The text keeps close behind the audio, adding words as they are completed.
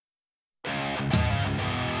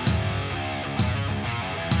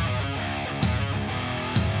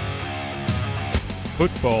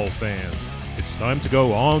football fans. It's time to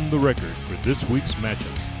go on the record for this week's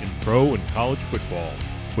matchups in pro and college football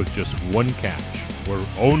with just one catch. We're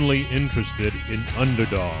only interested in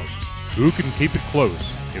underdogs. Who can keep it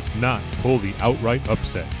close, if not pull the outright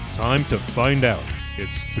upset? Time to find out.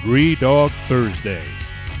 It's Three Dog Thursday.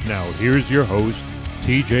 Now here's your host,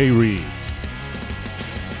 TJ Reeves.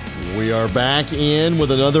 We are back in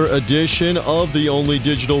with another edition of the only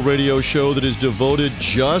digital radio show that is devoted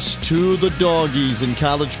just to the doggies in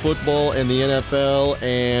college football and the NFL,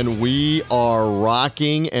 and we are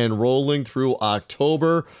rocking and rolling through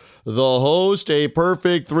October. The host, a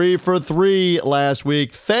perfect 3 for 3 last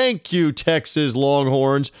week. Thank you, Texas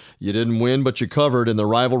Longhorns. You didn't win, but you covered in the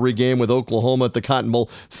rivalry game with Oklahoma at the Cotton Bowl.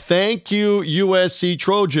 Thank you, USC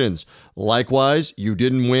Trojans. Likewise, you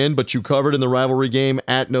didn't win, but you covered in the rivalry game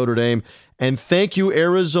at Notre Dame. And thank you,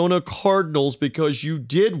 Arizona Cardinals, because you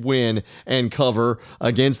did win and cover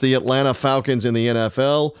against the Atlanta Falcons in the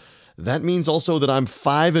NFL. That means also that I'm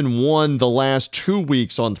 5-1 the last 2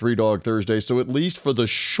 weeks on Three Dog Thursday. So at least for the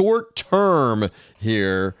short term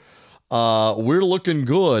here, we're looking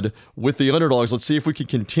good with the underdogs. Let's see if we can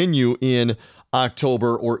continue in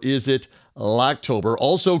October, or is it Locktober?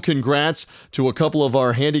 Also, congrats to a couple of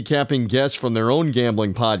our handicapping guests from their own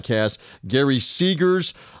gambling podcast. Gary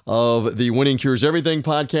Seegers of the Winning Cures Everything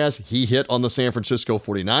podcast. He hit on the San Francisco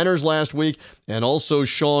 49ers last week. And also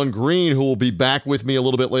Sean Green, who will be back with me a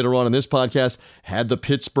little bit later on in this podcast, had the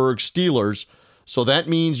Pittsburgh Steelers. So that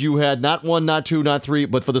means you had not one, not two, not three,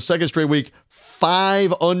 but for the second straight week,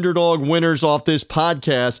 5 underdog winners off this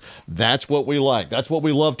podcast. That's what we like. That's what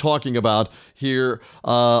we love talking about here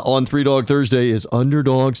on Three Dog Thursday is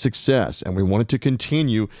underdog success. And we want it to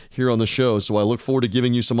continue here on the show. So I look forward to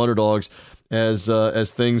giving you some underdogs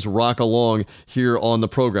as things rock along here on the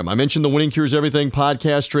program. I mentioned the Winning Cures Everything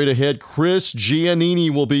podcast straight ahead. Chris Giannini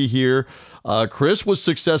will be here. Chris was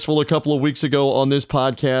successful a couple of weeks ago on this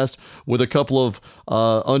podcast with a couple of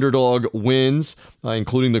underdog wins,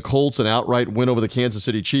 including the Colts, an outright win over the Kansas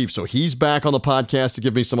City Chiefs. So he's back on the podcast to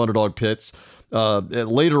give me some underdog picks.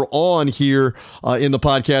 Later on here in the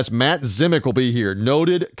podcast, Matt Zemek will be here.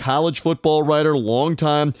 Noted college football writer,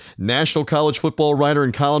 longtime national college football writer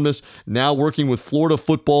and columnist, now working with Florida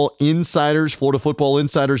Football Insiders,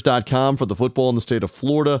 FloridaFootballInsiders.com for the football in the state of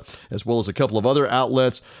Florida, as well as a couple of other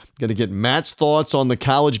outlets. Going to get Matt's thoughts on the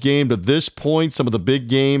college game to this point, some of the big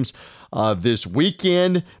games this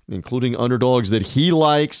weekend, including underdogs that he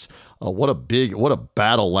likes. What a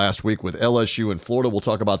battle last week with LSU and Florida. We'll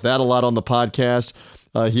talk about that a lot on the podcast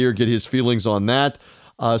here, get his feelings on that.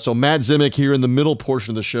 So Matt Zemek here in the middle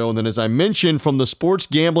portion of the show. And then as I mentioned from the Sports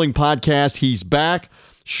Gambling Podcast, he's back.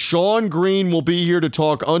 Sean Green will be here to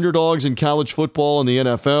talk underdogs in college football and the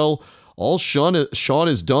NFL. All Sean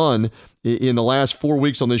has done in the last 4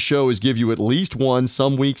 weeks on this show is give you at least one,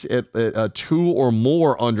 some weeks at 2 or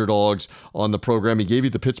more underdogs on the program. He gave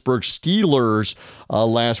you the Pittsburgh Steelers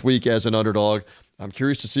last week as an underdog. I'm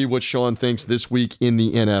curious to see what Sean thinks this week in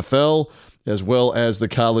the NFL as well as the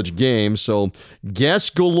college game. So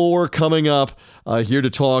guest galore coming up here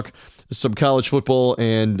to talk some college football,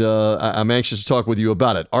 and I'm anxious to talk with you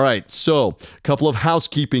about it. All right, so a couple of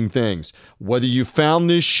housekeeping things. Whether you found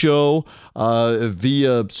this show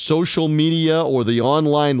via social media or the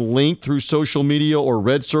online link through social media or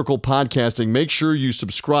Red Circle Podcasting, make sure you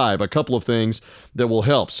subscribe. A couple of things that will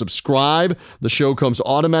help. Subscribe. The show comes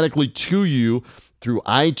automatically to you through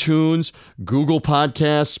iTunes, Google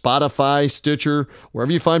Podcasts, Spotify, Stitcher,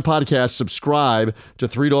 wherever you find podcasts. Subscribe to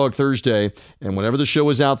Three Dog Thursday. And whenever the show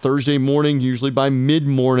is out Thursday morning, usually by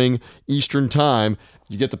mid-morning Eastern time,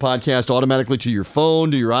 you get the podcast automatically to your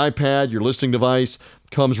phone, to your iPad, your listening device.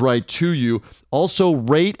 Comes right to you. Also,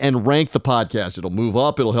 rate and rank the podcast. It'll move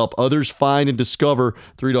up. It'll help others find and discover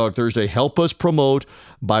Three Dog Thursday. Help us promote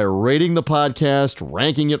by rating the podcast,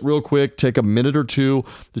 ranking it real quick. Take a minute or two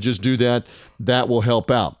to just do that. That will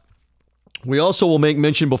help out. We also will make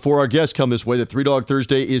mention before our guests come this way that Three Dog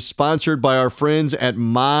Thursday is sponsored by our friends at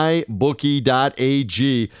mybookie.ag.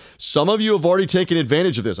 Some of you have already taken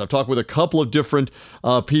advantage of this. I've talked with a couple of different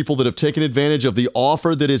people that have taken advantage of the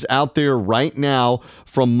offer that is out there right now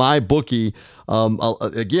from MyBookie.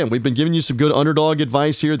 Again, we've been giving you some good underdog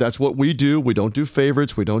advice here. That's what we do. We don't do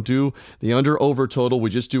favorites. We don't do the under-over total. We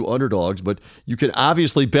just do underdogs. But you can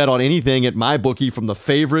obviously bet on anything at MyBookie, from the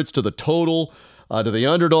favorites to the total, to the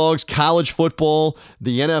underdogs, college football,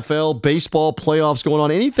 the NFL, baseball playoffs going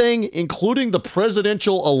on, anything, including the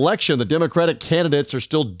presidential election. The Democratic candidates are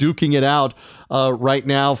still duking it out right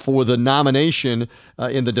now for the nomination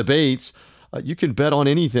in the debates. you can bet on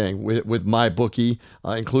anything with MyBookie,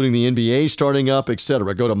 including the NBA starting up,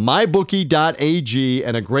 etc. Go to mybookie.ag,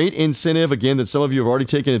 and a great incentive, again, that some of you have already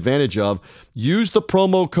taken advantage of. Use the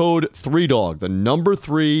promo code 3DOG, the number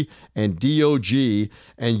 3 and DOG,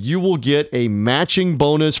 and you will get a matching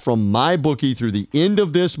bonus from MyBookie through the end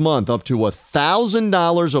of this month, up to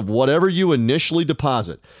 $1,000 of whatever you initially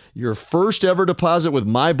deposit. Your first ever deposit with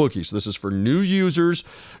MyBookie. So this is for new users.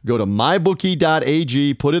 Go to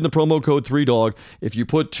mybookie.ag, put in the promo code 3DOG. If you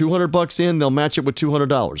put $200 in, they'll match it with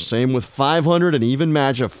 $200. Same with $500, and even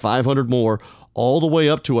match a $500 more, all the way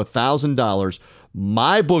up to $1,000.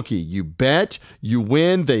 MyBookie, you bet, you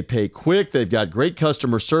win, they pay quick, they've got great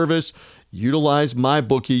customer service. Utilize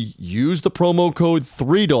MyBookie, use the promo code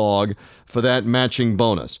 3DOG for that matching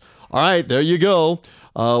bonus. All right, there you go.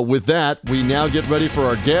 With that, we now get ready for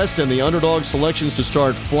our guest and the underdog selections to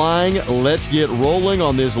start flying. Let's get rolling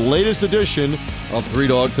on this latest edition of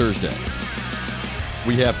 3Dog Thursday.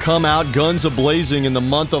 We have come out guns a-blazing in the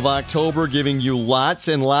month of October, giving you lots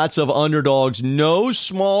and lots of underdogs. No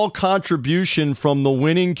small contribution from the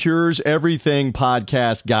Winning Cures Everything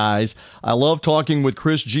podcast, guys. I love talking with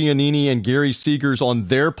Chris Giannini and Gary Seegers on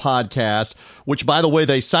their podcast, which, by the way,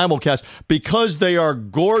 they simulcast. Because they are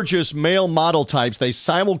gorgeous male model types, they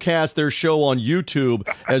simulcast their show on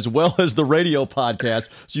YouTube as well as the radio podcast,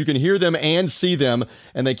 so you can hear them and see them,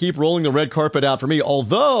 and they keep rolling the red carpet out for me.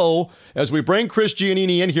 Although, as we bring Chris Giannini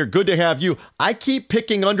in here, good to have you. I keep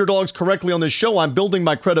picking underdogs correctly on this show. I'm building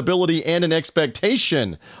my credibility and an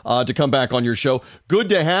expectation to come back on your show. Good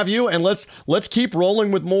to have you, and let's keep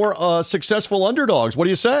rolling with more successful underdogs. What do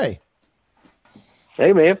you say?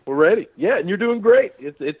 Hey man, we're ready. Yeah, and you're doing great.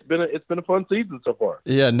 It's been a fun season so far.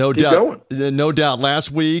 Yeah, no doubt. No doubt. Last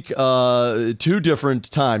week, 2 different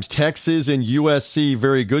times, Texas and USC,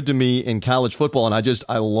 very good to me in college football, and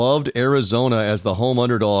I loved Arizona as the home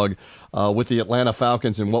underdog with the Atlanta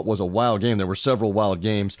Falcons in what was a wild game. There were several wild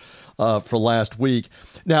games for last week.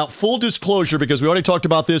 Now, full disclosure, because we already talked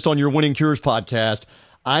about this on your Winning Cures podcast,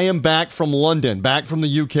 I am back from London, back from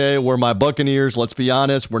the UK, where my Buccaneers, let's be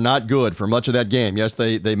honest, were not good for much of that game. Yes,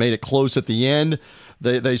 they made it close at the end.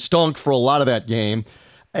 They stunk for a lot of that game.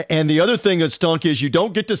 And the other thing that stunk is you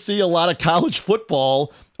don't get to see a lot of college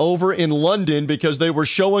football over in London because they were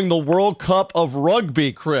showing the World Cup of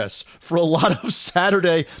Rugby, Chris, for a lot of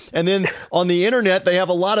Saturday. And then on the internet, they have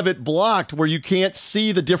a lot of it blocked where you can't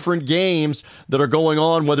see the different games that are going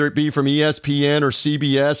on, whether it be from ESPN or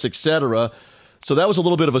CBS, etc. So that was a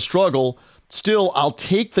little bit of a struggle. Still, I'll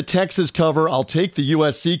take the Texas cover. I'll take the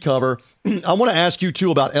USC cover. I want to ask you, too,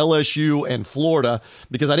 about LSU and Florida,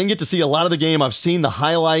 because I didn't get to see a lot of the game. I've seen the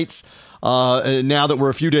highlights now that we're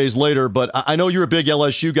a few days later, but I know you're a big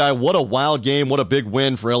LSU guy. What a wild game. What a big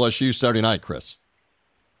win for LSU Saturday night, Chris.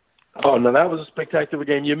 Oh, no, that was a spectacular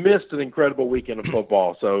game. You missed an incredible weekend of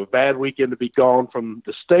football, so bad weekend to be gone from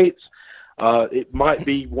the States. It might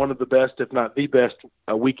be one of the best, if not the best,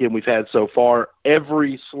 weekend we've had so far.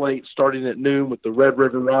 Every slate starting at noon with the Red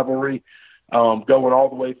River rivalry, going all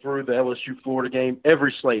the way through the LSU-Florida game.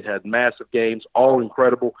 Every slate had massive games, all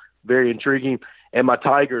incredible, very intriguing. And my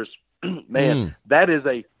Tigers, man, that is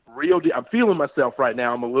a real deal. I'm feeling myself right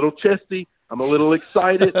now. I'm a little chesty. I'm a little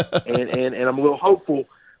excited, and I'm a little hopeful.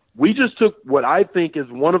 We just took what I think is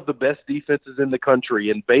one of the best defenses in the country,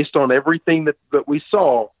 and based on everything that we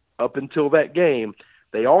saw up until that game,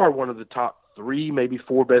 they are one of the top 3, maybe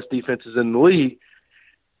 4 best defenses in the league.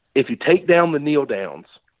 If you take down the kneel downs,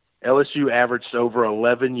 LSU averaged over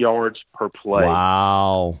 11 yards per play.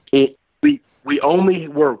 Wow. We only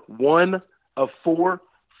were 1 of 4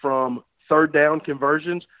 from third down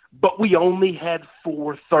conversions, but we only had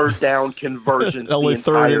 4 third down conversions the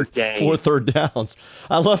entire game. 4 third downs.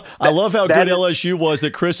 I love how good LSU was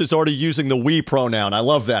that Chris is already using the we pronoun. I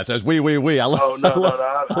love that. It says we. I love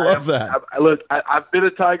that. I've been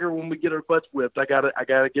a Tiger when we get our butts whipped. I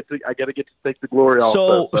gotta get to take the glory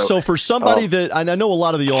off. So for somebody that, and I know a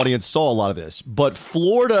lot of the audience saw a lot of this, but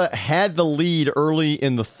Florida had the lead early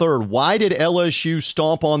in the third. Why did LSU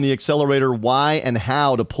stomp on the accelerator? Why and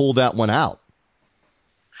how to pull that one out?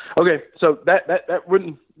 Okay, so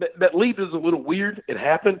that lead is a little weird. It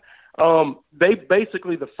happened. They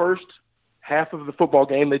basically, the first half of the football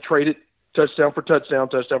game, they traded touchdown for touchdown,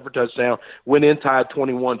 went in tied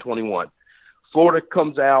 21-21. Florida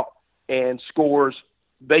comes out and scores.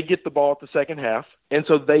 They get the ball at the second half, and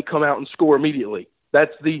so they come out and score immediately.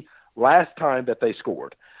 That's the last time that they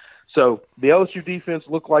scored. So the LSU defense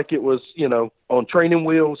looked like it was, on training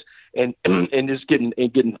wheels and just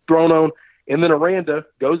getting thrown on. And then Aranda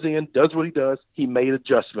goes in, does what he does. He made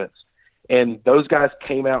adjustments. And those guys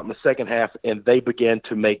came out in the second half, and they began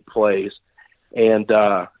to make plays. And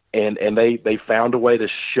and they found a way to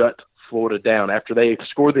shut Florida down. After they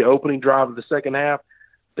scored the opening drive of the second half,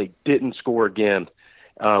 they didn't score again.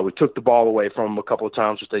 We took the ball away from them a couple of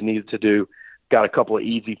times, which they needed to do. Got a couple of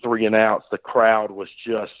easy 3-and-outs. The crowd was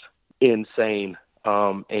just insane.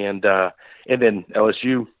 And then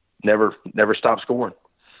LSU never stopped scoring.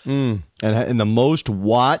 And the most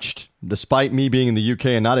watched, despite me being in the UK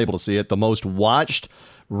and not able to see it, the most watched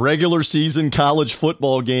regular season college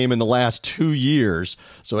football game in the last 2 years.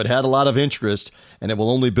 So it had a lot of interest, and it will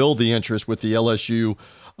only build the interest with the LSU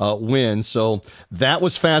win. So that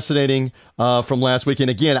was fascinating from last week. And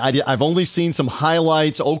again, I've only seen some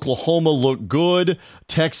highlights. Oklahoma looked good.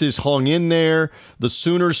 Texas hung in there. The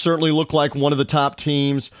Sooners certainly look like one of the top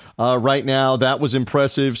teams right now. That was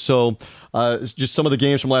impressive. So it's just some of the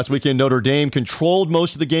games from last weekend. Notre Dame controlled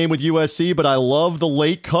most of the game with USC, but I love the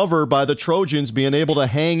late cover by the Trojans being able to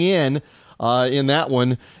hang in that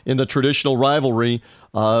one in the traditional rivalry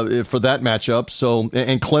for that matchup. So,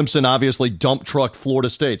 and Clemson obviously dump trucked Florida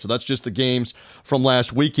State. So that's just the games from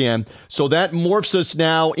last weekend. So that morphs us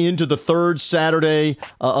now into the third Saturday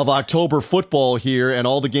of October football here and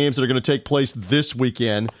all the games that are going to take place this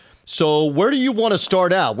weekend. So where do you want to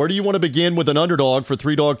start out? Where do you want to begin with an underdog for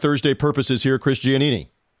Three Dog Thursday purposes here, Chris Giannini?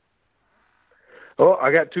 Well,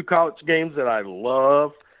 I got two college games that I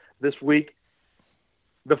love this week.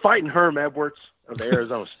 The Fighting Herm Edwards of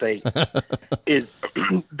Arizona State is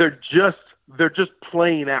they're just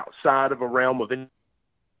playing outside of a realm of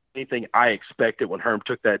anything I expected when Herm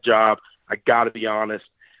took that job. I got to be honest,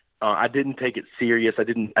 I didn't take it serious. I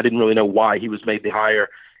didn't really know why he was made the hire,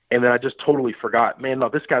 and then I just totally forgot. Man, no,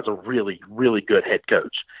 this guy's a really, really good head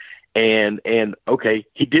coach. And okay,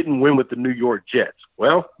 he didn't win with the New York Jets.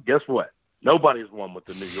 Well, guess what? Nobody's won with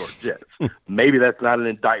the New York Jets. Maybe that's not an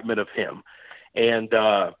indictment of him. And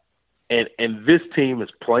this team is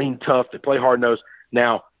playing tough. They play hard-nosed.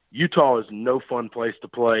 Now, Utah is no fun place to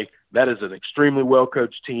play. That is an extremely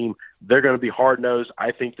well-coached team. They're going to be hard-nosed.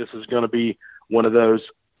 I think this is going to be one of those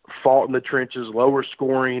fought in the trenches, lower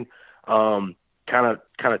scoring, kind of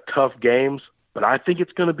tough games. But I think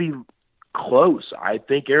it's going to be close. I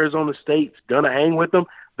think Arizona State's going to hang with them.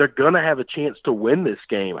 They're going to have a chance to win this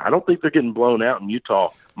game. I don't think they're getting blown out in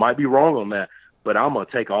Utah. Might be wrong on that, but I'm going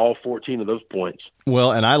to take all 14 of those points.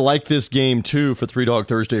 Well, and I like this game, too, for Three Dog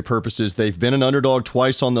Thursday purposes. They've been an underdog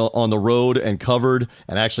twice on the road and covered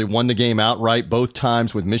and actually won the game outright both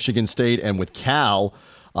times with Michigan State and with Cal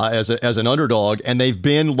as an underdog. And they've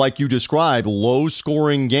been, like you described,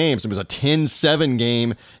 low-scoring games. It was a 10-7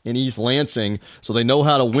 game in East Lansing, so they know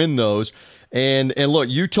how to win those. And look,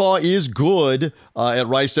 Utah is good at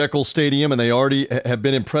Rice-Eccles Stadium, and they already have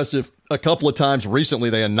been impressive a couple of times recently.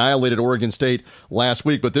 They annihilated Oregon State last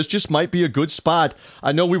week, but this just might be a good spot.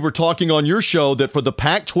 I know we were talking on your show that for the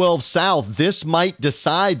Pac-12 South, this might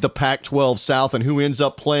decide the Pac-12 South and who ends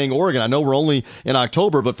up playing Oregon. I know we're only in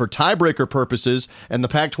October, but for tiebreaker purposes and the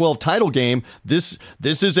Pac-12 title game, this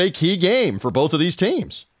is a key game for both of these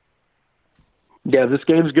teams. Yeah, this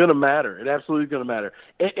game's going to matter. It absolutely is going to matter.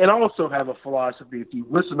 And I also have a philosophy. If you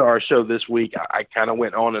listen to our show this week, I kind of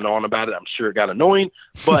went on and on about it. I'm sure it got annoying,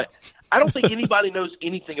 but I don't think anybody knows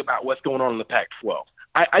anything about what's going on in the Pac-12.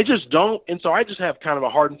 I just don't, and so I just have kind of a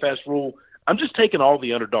hard and fast rule. I'm just taking all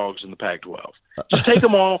the underdogs in the Pac-12. Just take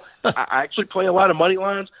them all. I actually play a lot of money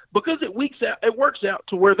lines because it works out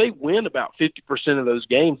to where they win about 50% of those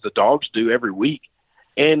games. The dogs do every week,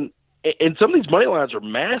 and some of these money lines are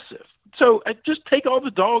massive. So I just take all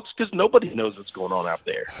the dogs because nobody knows what's going on out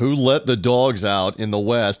there. Who let the dogs out in the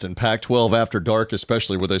West and Pac-12 after dark,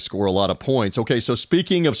 especially where they score a lot of points? Okay, so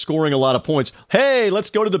speaking of scoring a lot of points, hey, let's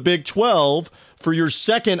go to the Big 12 for your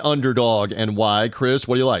second underdog and why. Chris,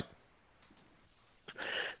 what do you like?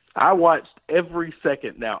 I watched every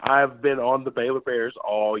second. Now, I've been on the Baylor Bears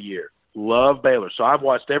all year. Love Baylor. So I've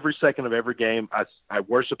watched every second of every game. I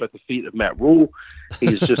worship at the feet of Matt Rule.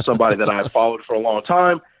 He's just somebody that I've followed for a long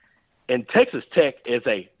time. And Texas Tech is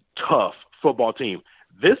a tough football team.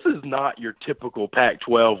 This is not your typical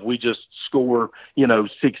Pac-12. We just score,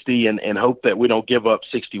 60 and hope that we don't give up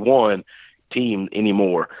 61 team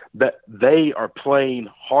anymore. That they are playing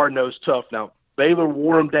hard-nosed tough. Now, Baylor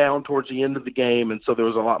wore them down towards the end of the game, and so there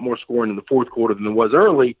was a lot more scoring in the fourth quarter than there was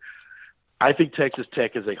early. I think Texas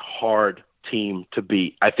Tech is a hard team to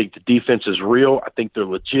beat. I think the defense is real. I think they're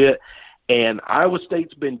legit. And Iowa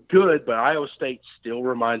State's been good, but Iowa State still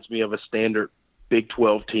reminds me of a standard Big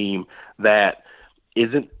 12 team that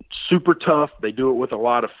isn't super tough. They do it with a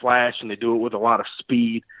lot of flash and they do it with a lot of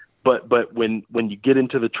speed. But when you get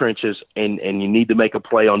into the trenches and you need to make a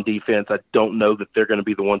play on defense, I don't know that they're going to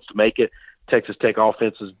be the ones to make it. Texas Tech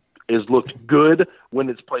offense is looked good when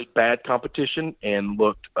it's played bad competition and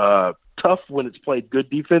looked tough when it's played good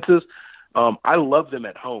defenses. I love them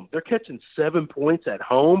at home. They're catching 7 points at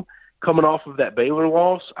home coming off of that Baylor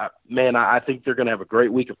loss. I think they're going to have a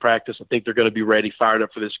great week of practice. I think they're going to be ready, fired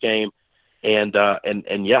up for this game. And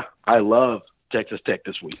yeah, I love Texas Tech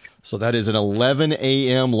this week. So that is an 11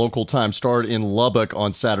 a.m. local time start in Lubbock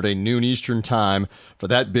on Saturday, noon Eastern time for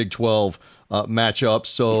that Big 12 matchup.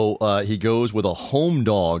 So he goes with a home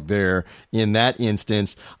dog there in that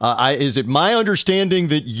instance. Is it my understanding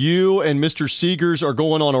that you and Mr. Seegers are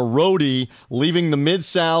going on a roadie, leaving the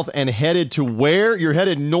Mid-South and headed to where? You're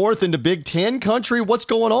headed north into Big Ten country? What's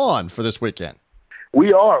going on for this weekend?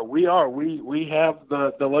 We are. We have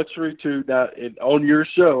the luxury to on your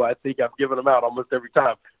show. I think I've given them out almost every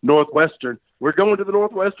time. Northwestern. We're going to the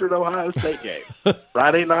Northwestern Ohio State game.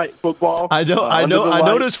 Friday night football. I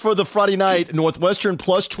noticed for the Friday night Northwestern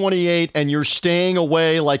plus 28, and you're staying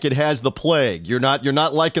away like it has the plague. You're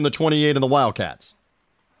not liking the 28 and the Wildcats.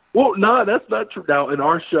 Well, no, that's not true. Now, in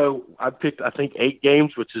our show, I picked, I think, 8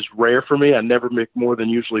 games, which is rare for me. I never pick more than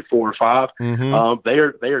usually 4 or 5. Mm-hmm.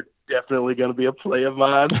 They are definitely going to be a play of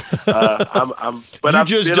mine.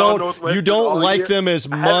 You don't like them as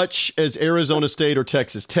much as Arizona State or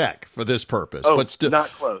Texas Tech for this purpose. Oh, but still not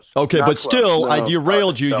close. Okay, not but close. still, I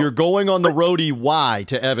derailed you. No. You're going on the roadie. Why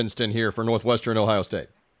to Evanston here for Northwestern Ohio State?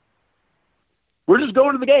 We're just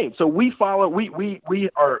going to the game. So we follow. We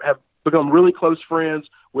have become really close friends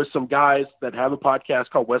with some guys that have a podcast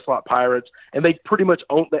called Westlot Pirates, and they pretty much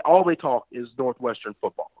all they talk is Northwestern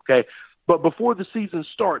football. Okay. But before the season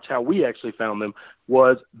starts, how we actually found them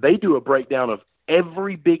was they do a breakdown of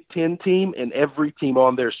every Big Ten team and every team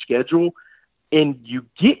on their schedule. And you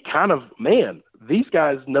get kind of, man, these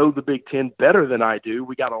guys know the Big Ten better than I do.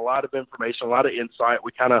 We got a lot of information, a lot of insight.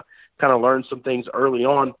 We kind of learned some things early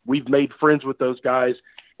on. We've made friends with those guys,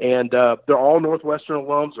 and they're all Northwestern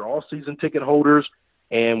alums. They're all season ticket holders.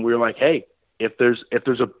 And we're like, hey, if there's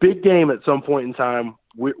a big game at some point in time,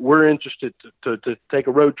 we're interested to take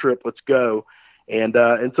a road trip. Let's go. And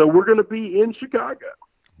so we're going to be in Chicago.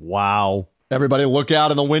 Wow. Everybody look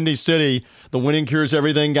out in the Windy City. The Winning Cures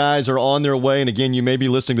Everything guys are on their way. And again, you may be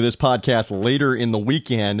listening to this podcast later in the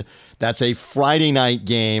weekend. That's a Friday night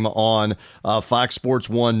game on Fox Sports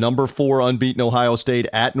 1. Number 4 unbeaten Ohio State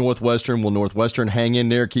at Northwestern. Will Northwestern hang in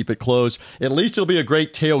there, keep it close? At least it'll be a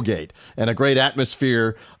great tailgate and a great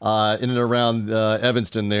atmosphere in and around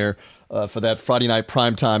Evanston there. For that Friday night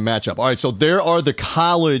primetime matchup. All right, so there are the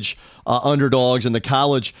college underdogs and the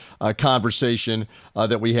college conversation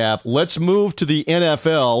that we have. Let's move to the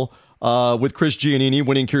NFL with Chris Giannini,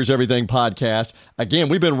 Winning Cures Everything podcast. Again,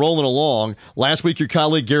 we've been rolling along. Last week, your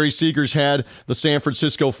colleague Gary Seegers had the San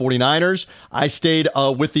Francisco 49ers. I stayed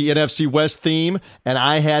with the NFC West theme, and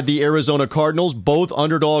I had the Arizona Cardinals. Both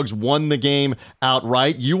underdogs won the game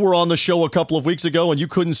outright. You were on the show a couple of weeks ago, and you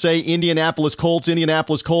couldn't say Indianapolis Colts enough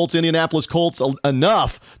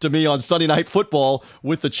to me on Sunday Night Football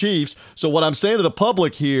with the Chiefs. So what I'm saying to the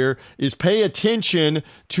public here is pay attention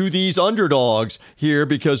to these underdogs here,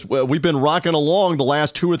 because we've been rocking along the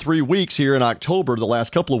last 2 or 3 weeks here in October, the last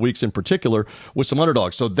couple of weeks in particular, with some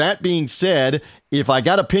underdogs. So that being said, if I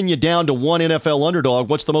got to pin you down to one NFL underdog,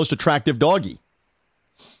 what's the most attractive doggy?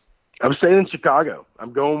 I'm staying in Chicago.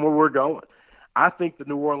 I'm going where we're going. I think the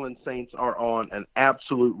New Orleans Saints are on an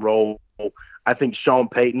absolute roll. I think Sean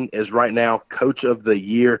Payton is right now Coach of the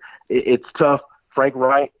Year. It's tough. Frank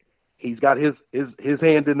Reich, he's got his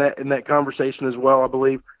hand in that conversation as well, I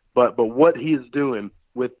believe. But what he is doing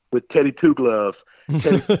with Teddy Two Gloves,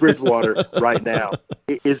 Teddy Bridgewater right now,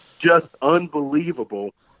 it is just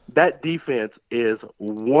unbelievable. That defense is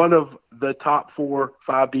one of the top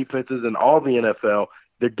 4-5 defenses in all the NFL.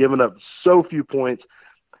 They're giving up so few points.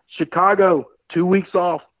 Chicago, 2 weeks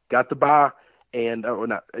off, got the bye, and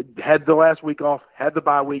had the last week off, had the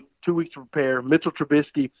bye week, 2 weeks to prepare. Mitchell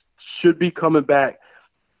Trubisky should be coming back.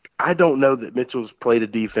 I don't know that Mitchell's played a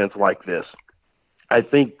defense like this. I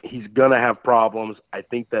think he's going to have problems. I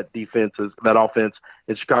think that offense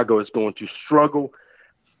in Chicago is going to struggle.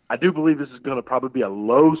 I do believe this is going to probably be a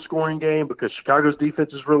low-scoring game because Chicago's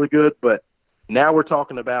defense is really good, but now we're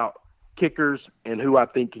talking about kickers and who I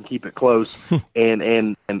think can keep it close,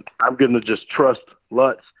 and I'm going to just trust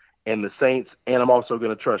Lutz and the Saints, and I'm also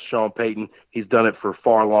going to trust Sean Payton. He's done it for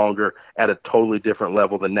far longer at a totally different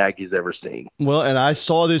level than Nagy's ever seen. Well, and I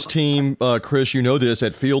saw this team, Chris, you know this,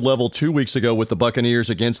 at field level 2 weeks ago with the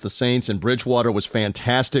Buccaneers against the Saints, and Bridgewater was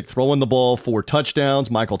fantastic, throwing the ball 4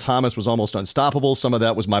 touchdowns. Michael Thomas was almost unstoppable. Some of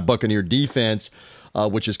that was my Buccaneer defense.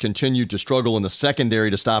 which has continued to struggle in the secondary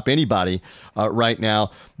to stop anybody right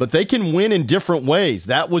now. But they can win in different ways.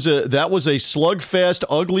 That was a slugfest,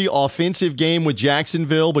 ugly offensive game with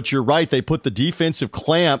Jacksonville, but you're right. They put the defensive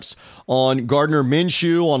clamps on Gardner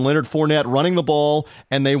Minshew, on Leonard Fournette running the ball,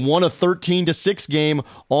 and they won a 13-6 game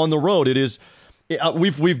on the road. It is.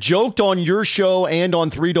 We've joked on your show and on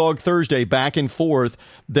Three Dog Thursday back and forth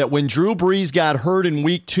that when Drew Brees got hurt in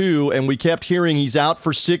week 2 and we kept hearing he's out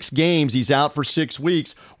for 6 games, he's out for 6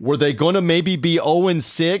 weeks, were they going to maybe be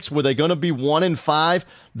 0-6? Were they going to be 1-5?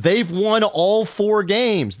 They've won all 4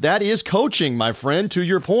 games. That is coaching, my friend, to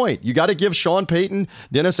your point. You got to give Sean Payton,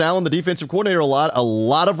 Dennis Allen, the defensive coordinator, a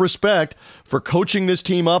lot of respect for coaching this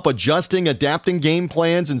team up, adjusting, adapting game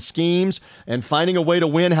plans and schemes, and finding a way to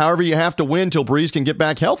win however you have to win till Brees can get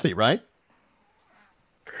back healthy, right?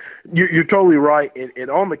 You're totally right. And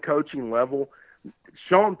on the coaching level,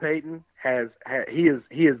 Sean Payton he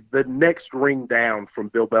is the next ring down from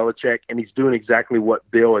Bill Belichick, and he's doing exactly what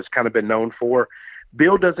Bill has kind of been known for.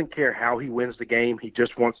 Bill doesn't care how he wins the game. He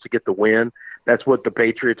just wants to get the win. That's what the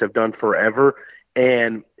Patriots have done forever.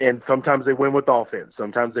 And sometimes they win with offense.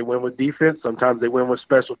 Sometimes they win with defense. Sometimes they win with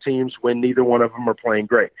special teams when neither one of them are playing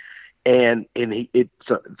great. And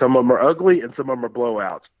some of them are ugly and some of them are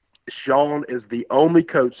blowouts. Sean is the only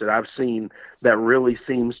coach that I've seen that really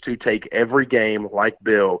seems to take every game like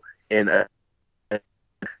Bill and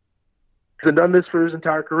hasn't done this for his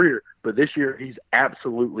entire career, but this year he's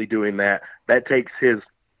absolutely doing that. That takes his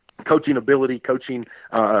coaching ability,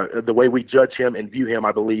 the way we judge him and view him,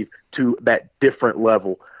 I believe, to that different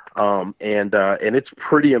level. And it's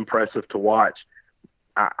pretty impressive to watch.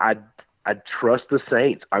 I trust the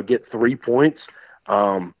Saints. I get 3 points,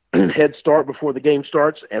 head start before the game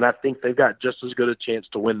starts, and I think they've got just as good a chance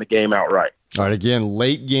to win the game outright. All right, again,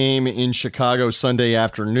 late game in Chicago Sunday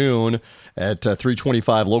afternoon at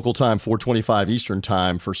 3:25 local time, 4:25 Eastern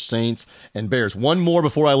time for Saints and Bears. One more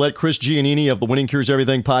before I let Chris Giannini of the Winning Cures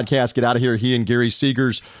Everything podcast get out of here. He and Gary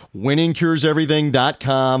Seegers,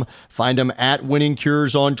 winningcureseverything.com. Find them at Winning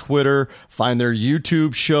Cures on Twitter. Find their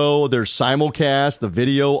YouTube show, their simulcast, the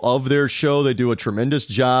video of their show. They do a tremendous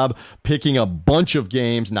job picking a bunch of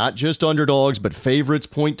games, not just underdogs, but favorites,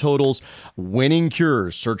 point totals. Winning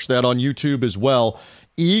Cures. Search that on YouTube as well.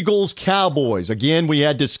 Eagles Cowboys. Again, we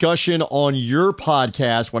had discussion on your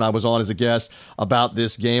podcast when I was on as a guest about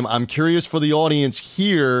this game. I'm curious for the audience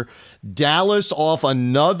here. Dallas off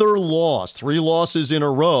another loss, 3 losses in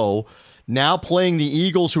a row. Now playing the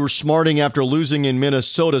Eagles, who are smarting after losing in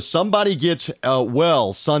Minnesota. Somebody gets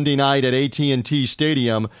well Sunday night at AT&T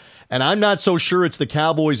Stadium, and I'm not so sure it's the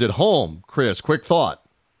Cowboys at home. Chris, quick thought.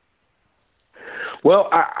 Well,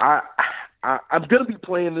 I'm going to be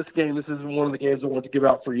playing this game. This isn't one of the games I want to give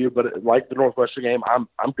out for you, but like the Northwestern game, I'm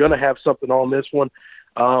going to have something on this one.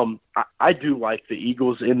 I do like the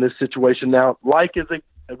Eagles in this situation now. Like is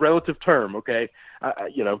a relative term, okay?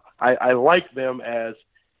 I like them as,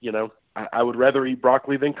 I would rather eat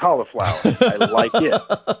broccoli than cauliflower. I like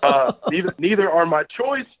it. Neither are my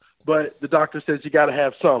choice, but the doctor says you got to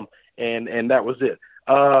have some, and that was it.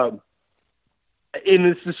 And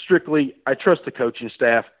this is strictly, I trust the coaching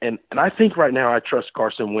staff, and I think right now I trust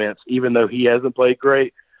Carson Wentz, even though he hasn't played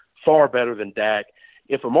great, far better than Dak.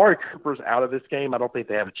 If Amari Cooper's out of this game, I don't think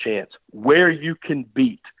they have a chance. Where you can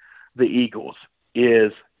beat the Eagles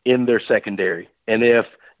is in their secondary. And if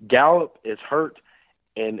Gallup is hurt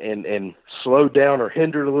and slowed down or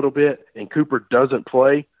hindered a little bit and Cooper doesn't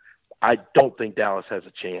play, I don't think Dallas has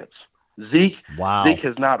a chance. Zeke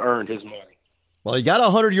has not earned his money. Well, he got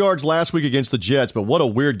 100 yards last week against the Jets, but what a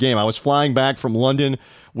weird game. I was flying back from London.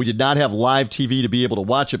 We did not have live TV to be able to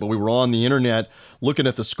watch it, but we were on the internet looking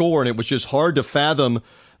at the score, and it was just hard to fathom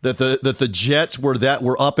that the Jets were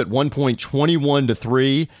up at 1 point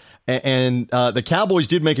 21-3, and the Cowboys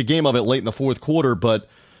did make a game of it late in the fourth quarter, but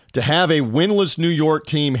to have a winless New York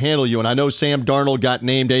team handle you, and I know Sam Darnold got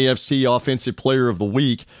named AFC Offensive Player of the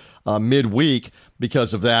Week midweek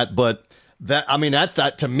because of that, but that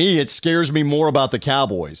to me, it scares me more about the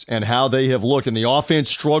Cowboys and how they have looked. And the offense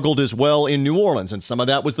struggled as well in New Orleans. And some of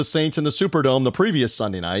that was the Saints in the Superdome the previous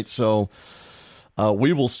Sunday night. So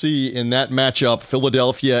we will see in that matchup,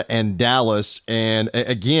 Philadelphia and Dallas. And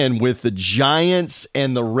again, with the Giants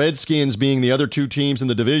and the Redskins being the other 2 teams in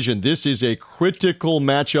the division, this is a critical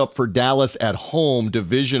matchup for Dallas at home,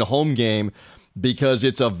 division home game. because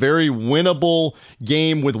it's a very winnable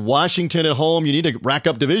game with Washington at home. You need to rack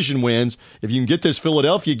up division wins. If you can get this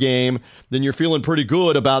Philadelphia game, then you're feeling pretty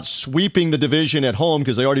good about sweeping the division at home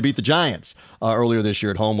because they already beat the Giants earlier this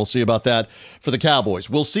year at home. We'll see about that for the Cowboys.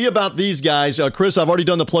 We'll see about these guys. Chris, I've already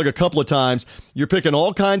done the plug a couple of times. You're picking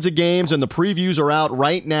all kinds of games, and the previews are out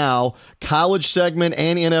right now. College segment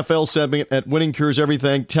and NFL segment at Winning Cures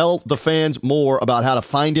Everything. Tell the fans more about how to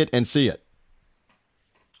find it and see it.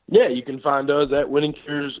 Yeah, you can find us at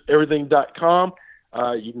winningcureseverything.com.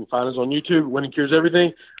 You can find us on YouTube, Winning Cures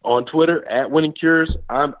Everything, on Twitter, at Winning Cures.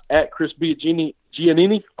 I'm at Chris B.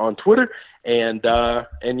 Giannini on Twitter. And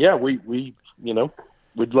yeah, we'd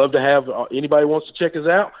love to have anybody who wants to check us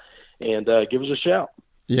out and give us a shout.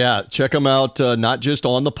 Yeah, check them out, not just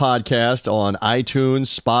on the podcast, on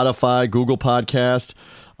iTunes, Spotify, Google Podcast,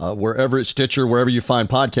 wherever it's Stitcher, wherever you find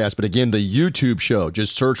podcasts. But again, the YouTube show,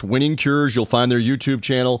 just search Winning Cures. You'll find their YouTube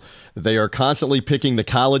channel. They are constantly picking the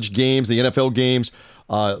college games, the NFL games,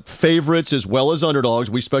 favorites as well as underdogs.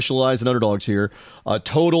 We specialize in underdogs here.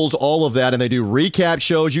 Totals, all of that. And they do recap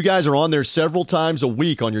shows. You guys are on there several times a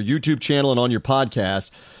week on your YouTube channel and on your podcast.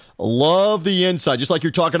 Love the insight. Just like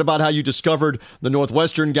you're talking about how you discovered the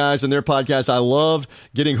Northwestern guys and their podcast. I love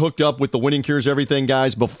getting hooked up with the Winning Cures Everything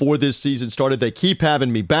guys before this season started. They keep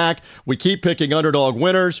having me back. We keep picking underdog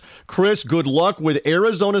winners. Chris, good luck with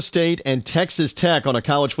Arizona State and Texas Tech on a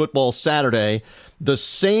college football Saturday. The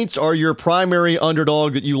Saints are your primary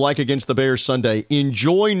underdog that you like against the Bears Sunday.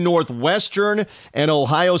 Enjoy Northwestern and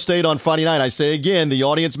Ohio State on Friday night. I say again, the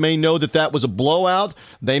audience may know that was a blowout.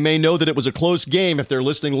 They may know that it was a close game if they're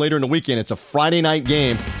listening later in the weekend. It's a Friday night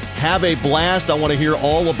game. Have a blast. I want to hear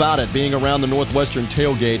all about it being around the Northwestern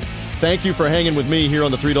tailgate. Thank you for hanging with me here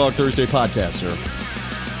on the Three Dog Thursday podcast, sir.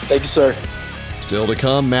 Thank you, sir. Still to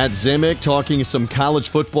come, Matt Zemek talking some college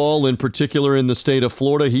football, in particular in the state of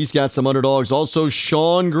Florida. He's got some underdogs. Also,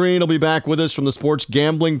 Sean Green will be back with us from the Sports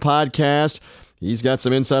Gambling Podcast. He's got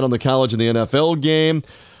some insight on the college and the NFL game.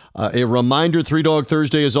 A reminder, Three Dog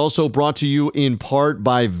Thursday is also brought to you in part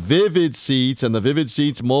by Vivid Seats and the Vivid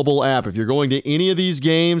Seats mobile app. If you're going to any of these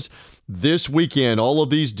games this weekend, all of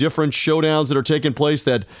these different showdowns that are taking place,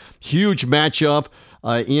 that huge matchup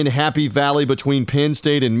in Happy Valley between Penn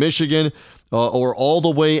State and Michigan, or all the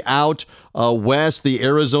way out west, the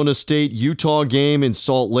Arizona State-Utah game in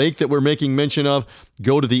Salt Lake that we're making mention of.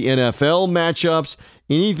 Go to the NFL matchups,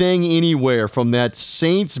 anything, anywhere, from that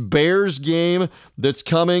Saints-Bears game that's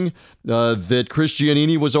coming that Chris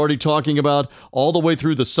Giannini was already talking about, all the way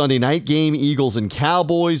through the Sunday night game, Eagles and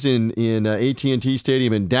Cowboys in AT&T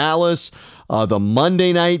Stadium in Dallas, the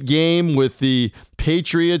Monday night game with the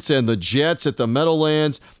Patriots and the Jets at the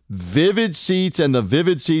Meadowlands. Vivid Seats and the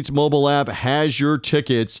Vivid Seats mobile app has your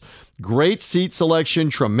tickets. Great seat selection,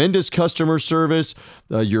 tremendous customer service.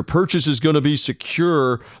 Your purchase is going to be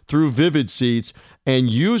secure through Vivid Seats.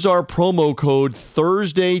 And use our promo code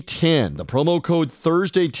Thursday10. The promo code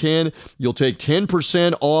Thursday10, you'll take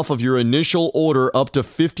 10% off of your initial order up to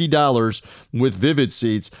 $50 with Vivid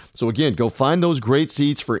Seats. So again, go find those great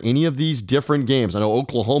seats for any of these different games. I know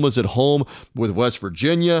Oklahoma's at home with West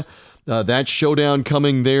Virginia. That showdown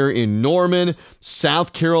coming there in Norman,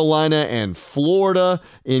 South Carolina and Florida,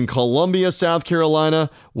 in Columbia, South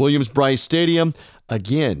Carolina, Williams-Brice Stadium.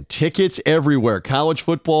 Again, tickets everywhere. College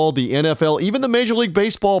football, the NFL, even the Major League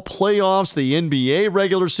Baseball playoffs, the NBA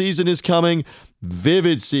regular season is coming.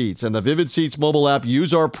 Vivid Seats and the Vivid Seats mobile app.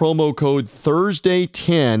 Use our promo code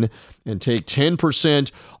Thursday10 and take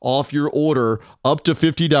 10% off your order up to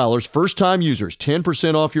 $50. First-time users,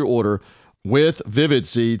 10% off your order with Vivid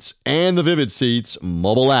Seats and the Vivid Seats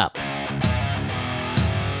mobile app.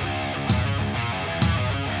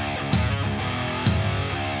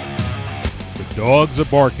 The dogs are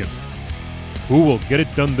barking. Who will get it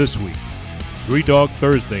done this week? Three Dog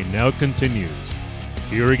Thursday now continues.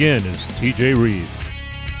 Here again is TJ Reeves.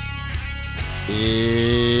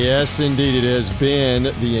 Yes, indeed. It has been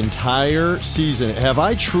the entire season. Have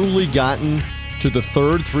I truly gotten to the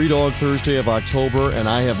third Three Dog Thursday of October, and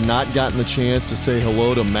I have not gotten the chance to say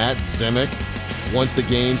hello to Matt Zemek once the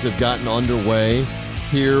games have gotten underway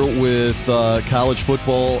here with college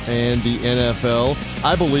football and the NFL?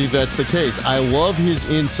 I believe that's the case. I love his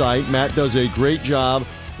insight. Matt does a great job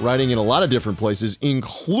writing in a lot of different places,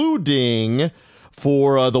 including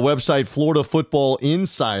for the website Florida Football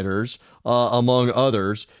Insiders, among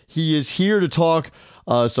others. He is here to talk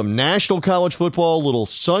some national college football, little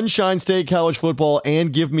Sunshine State college football,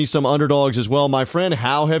 and give me some underdogs as well. My friend,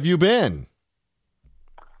 how have you been?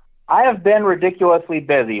 I have been ridiculously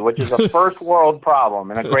busy, which is a first world problem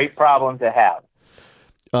and a great problem to have.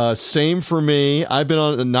 Same for me. I've been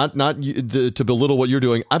on, not to belittle what you're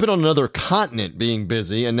doing, I've been on another continent being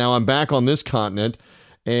busy, and now I'm back on this continent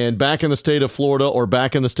and back in the state of Florida or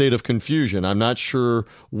back in the state of confusion. I'm not sure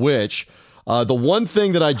which. The one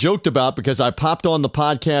thing that I joked about, because I popped on the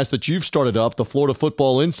podcast that you've started up, the Florida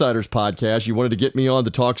Football Insiders podcast, you wanted to get me on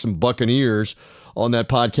to talk some Buccaneers on that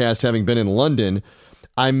podcast, having been in London.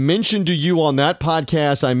 I mentioned to you on that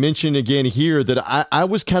podcast, I mentioned again here that I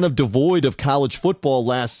was kind of devoid of college football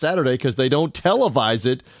last Saturday because they don't televise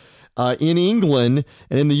it in England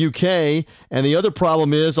and in the UK. And the other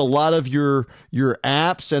problem is a lot of your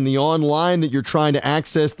apps and the online that you're trying to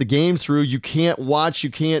access the game through, you can't watch,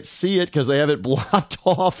 you can't see it because they have it blocked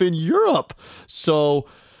off in Europe. So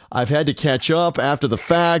I've had to catch up after the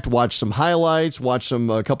fact, watch some highlights, watch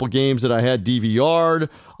a couple games that I had DVR'd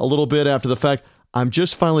a little bit after the fact. I'm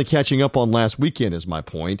just finally catching up on last weekend is my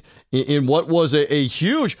point in what was a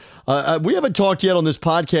huge, we haven't talked yet on this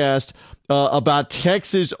podcast about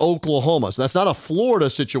Texas, Oklahoma. So that's not a Florida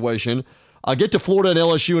situation. I'll get to Florida and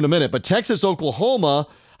LSU in a minute, but Texas, Oklahoma,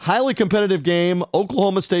 highly competitive game.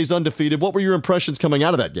 Oklahoma stays undefeated. What were your impressions coming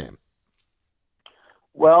out of that game?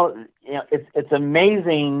 Well, it's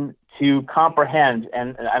amazing to comprehend,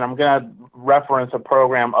 and I'm going to reference a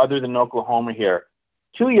program other than Oklahoma here.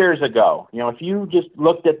 2 years ago, if you just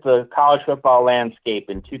looked at the college football landscape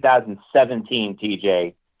in 2017,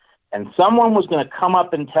 TJ, and someone was going to come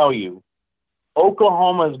up and tell you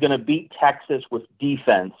Oklahoma is going to beat Texas with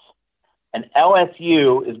defense and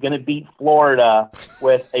LSU is going to beat Florida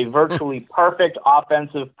with a virtually perfect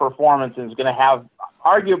offensive performance and is going to have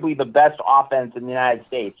arguably the best offense in the United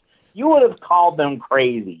States, you would have called them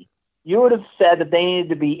crazy. You would have said that they needed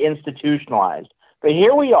to be institutionalized. But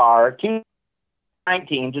here we are,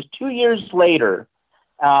 2019, just 2 years later,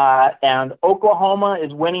 and Oklahoma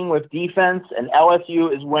is winning with defense and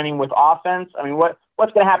LSU is winning with offense. I mean, what's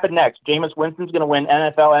going to happen next? Jameis Winston's going to win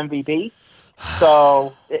NFL MVP?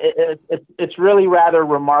 So it's really rather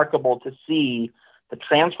remarkable to see the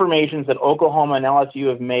transformations that Oklahoma and LSU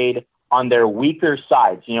have made on their weaker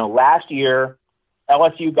sides. Last year,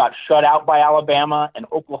 LSU got shut out by Alabama, and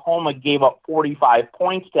Oklahoma gave up 45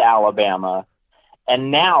 points to Alabama.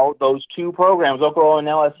 And now those two programs, Oklahoma and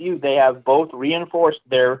LSU, they have both reinforced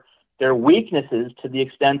their weaknesses to the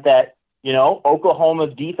extent that,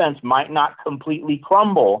 Oklahoma's defense might not completely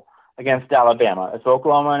crumble against Alabama. If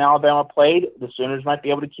Oklahoma and Alabama played, the Sooners might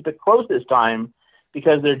be able to keep it close this time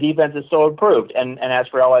because their defense is so improved. And as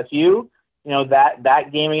for LSU,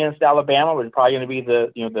 that game against Alabama was probably going to be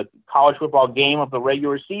the college football game of the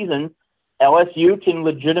regular season. LSU can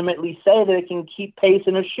legitimately say that it can keep pace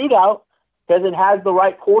in a shootout because it has the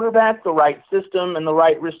right quarterback, the right system, and the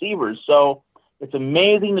right receivers. So it's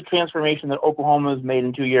amazing the transformation that Oklahoma has made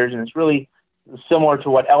in 2 years, and it's really similar to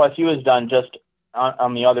what LSU has done just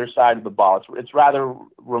on the other side of the ball. It's rather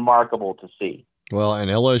remarkable to see. Well,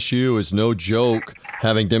 and LSU is no joke,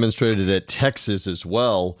 having demonstrated it at Texas as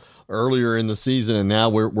well earlier in the season, and now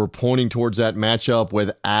we're pointing towards that matchup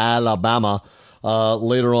with Alabama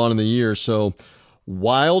later on in the year. So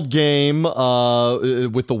wild game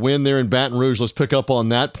with the win there in Baton Rouge. Let's pick up on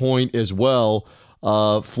that point as well.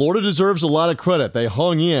 Florida deserves a lot of credit. They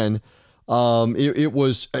hung in.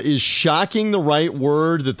 Is shocking the right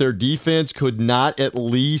word that their defense could not at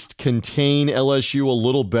least contain LSU a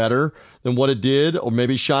little better than what it did? Or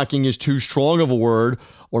maybe shocking is too strong of a word.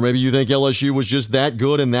 Or maybe you think LSU was just that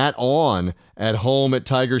good and that on at home at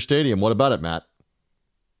Tiger Stadium. What about it, Matt?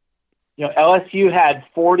 LSU had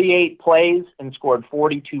 48 plays and scored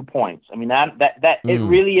 42 points. I mean, that it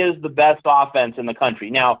really is the best offense in the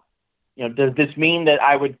country. Now, does this mean that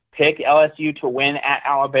I would pick LSU to win at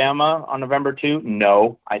Alabama on November 2?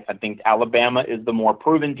 No. I think Alabama is the more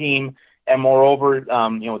proven team, and moreover,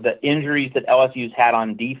 the injuries that LSU's had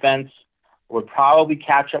on defense would probably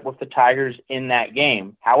catch up with the Tigers in that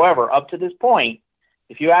game. However, up to this point,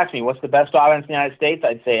 if you ask me what's the best offense in the United States,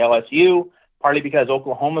 I'd say LSU, partly because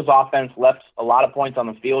Oklahoma's offense left a lot of points on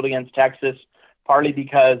the field against Texas, partly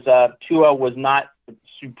because Tua was not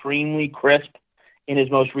supremely crisp in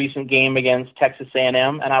his most recent game against Texas A&M.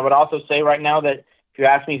 And I would also say right now that if you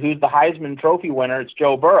ask me who's the Heisman Trophy winner, it's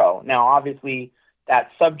Joe Burrow. Now, obviously, that's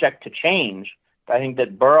subject to change, but I think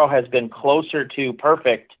that Burrow has been closer to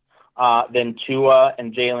perfect than Tua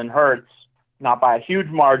and Jalen Hurts, not by a huge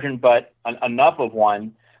margin, but enough of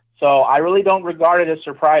one. So I really don't regard it as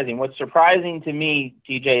surprising. What's surprising to me,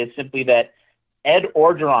 TJ, is simply that Ed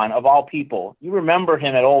Orgeron, of all people, you remember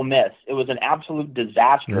him at Ole Miss. It was an absolute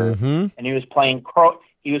disaster, and he was playing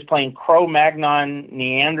Cro-Magnon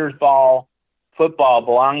Neanderthal football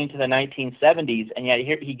belonging to the 1970s, and yet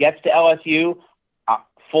here he gets to LSU,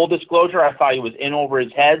 Full disclosure, I thought he was in over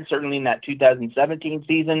his head, certainly in that 2017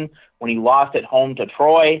 season when he lost at home to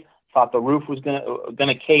Troy. Thought the roof was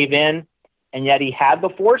gonna cave in, and yet he had the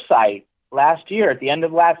foresight last year, at the end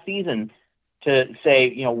of last season, to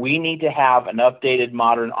say, we need to have an updated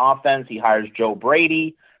modern offense. He hires Joe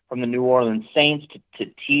Brady from the New Orleans Saints to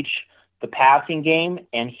teach the passing game,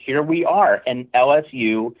 and here we are. And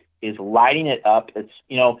LSU is lighting it up. It's,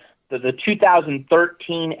 the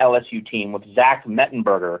 2013 LSU team with Zach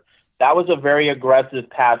Mettenberger, that was a very aggressive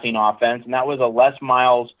passing offense, and that was a Les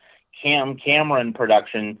Miles, Cam Cameron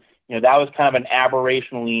production. That was kind of an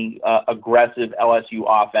aberrationally aggressive LSU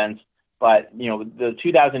offense. But, the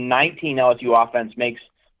 2019 LSU offense makes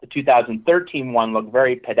the 2013 one look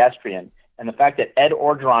very pedestrian. And the fact that Ed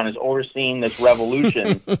Orgeron is overseeing this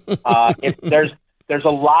revolution, there's a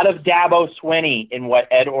lot of Dabo Swinney in what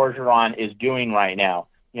Ed Orgeron is doing right now.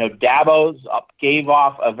 Dabo gave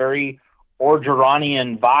off a very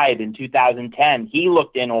Orgeronian vibe in 2010. He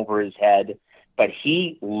looked in over his head, but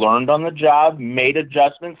he learned on the job, made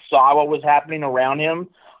adjustments, saw what was happening around him,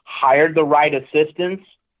 hired the right assistants.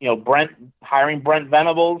 Hiring Brent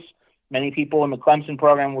Venables, many people in the Clemson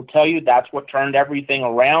program will tell you that's what turned everything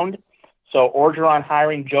around. So Orgeron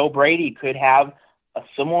hiring Joe Brady could have a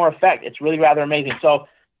similar effect. It's really rather amazing. So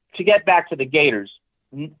to get back to the Gators,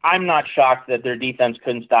 I'm not shocked that their defense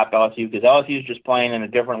couldn't stop LSU, because LSU is just playing in a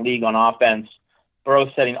different league on offense.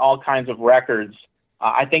 Burrow's setting all kinds of records.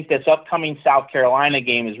 I think this upcoming South Carolina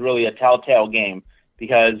game is really a telltale game,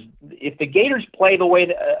 because if the Gators play the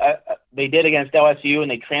way they did against LSU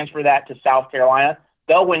and they transfer that to South Carolina,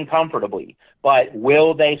 they'll win comfortably. But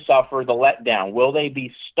will they suffer the letdown? Will they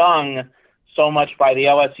be stung so much by the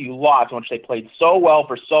LSU loss, in which they played so well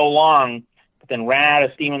for so long, but then ran out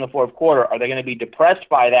of steam in the fourth quarter? Are they going to be depressed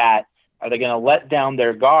by that? Are they going to let down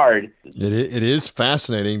their guard? It is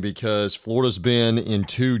fascinating, because Florida's been in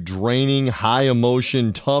two draining,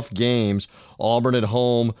 high-emotion, tough games, Auburn at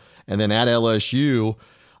home and then at LSU,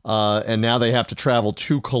 and now they have to travel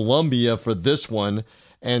to Columbia for this one,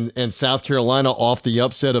 and South Carolina off the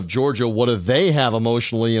upset of Georgia. What do they have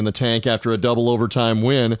emotionally in the tank after a double overtime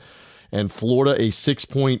win? And Florida a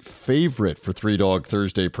 6-point favorite for Three Dog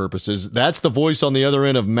Thursday purposes. That's the voice on the other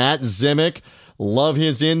end of Matt Zemek. Love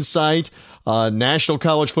his insight. National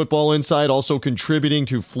College Football Insight, also contributing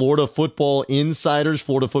to Florida Football Insiders,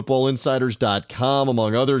 FloridaFootballInsiders.com,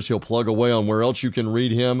 among others. He'll plug away on where else you can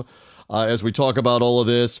read him as we talk about all of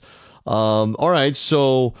this. All right,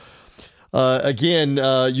 so again,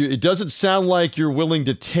 it doesn't sound like you're willing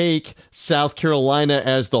to take South Carolina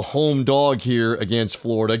as the home dog here against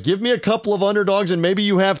Florida. Give me a couple of underdogs, and maybe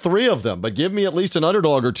you have three of them, but give me at least an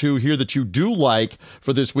underdog or two here that you do like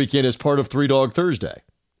for this weekend as part of Three Dog Thursday.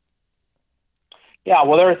 Yeah,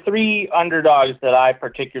 well, there are three underdogs that I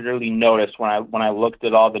particularly noticed when I looked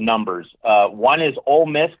at all the numbers. One is Ole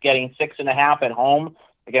Miss getting 6.5 at home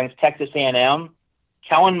against Texas A&M.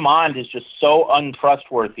 Kellen Mond is just so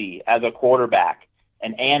untrustworthy as a quarterback,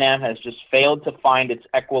 and A&M has just failed to find its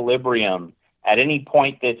equilibrium at any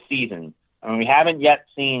point this season. I mean, we haven't yet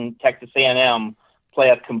seen Texas A&M play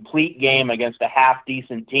a complete game against a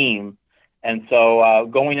half-decent team, and so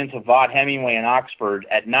going into Vaught Hemingway in Oxford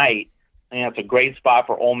at night, I think that's a great spot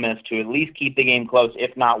for Ole Miss to at least keep the game close,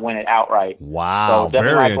 if not win it outright. Wow, so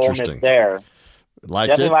very interesting. Ole Miss there.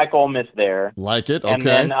 Definitely like Ole Miss there. Like it, okay.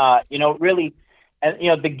 And then, really,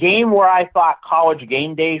 the game where I thought College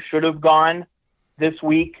Game Day should have gone this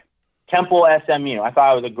week, Temple SMU. I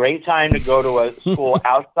thought it was a great time to go to a school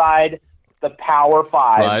outside the Power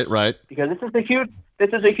Five. Right. Because this is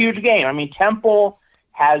a huge game. I mean, Temple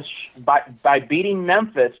has, by beating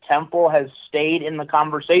Memphis, Temple has stayed in the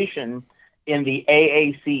conversation in the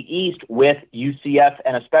AAC East with UCF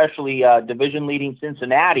and especially division-leading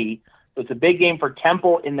Cincinnati. So it's a big game for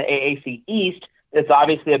Temple in the AAC East. It's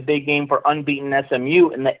obviously a big game for unbeaten SMU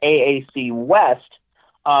in the AAC West.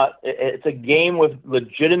 It's a game with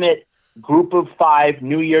legitimate Group of Five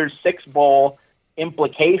New Year's Six Bowl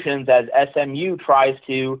implications as SMU tries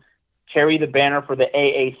to carry the banner for the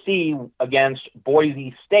AAC against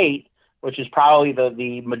Boise State, which is probably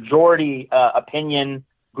the majority opinion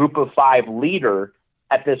Group of Five leader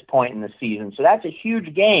at this point in the season. So that's a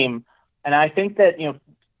huge game, and I think that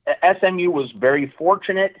SMU was very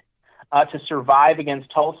fortunate to survive against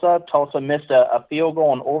Tulsa. Tulsa missed a field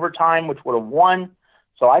goal in overtime, which would have won.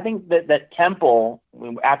 So I think that Temple,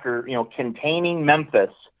 after containing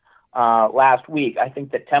Memphis last week, I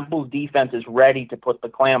think that Temple's defense is ready to put the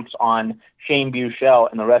clamps on Shane Buechele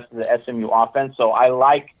and the rest of the SMU offense. So I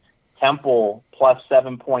like Temple plus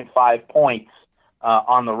 7.5 points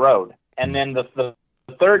on the road. And then the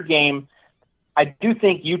third game, I do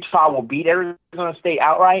think Utah will beat Arizona State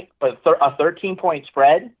outright, but a 13-point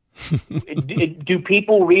spread. Do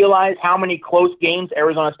people realize how many close games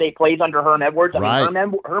Arizona State plays under Herm Edwards? Right. I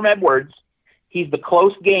mean, Herm Edwards, he's the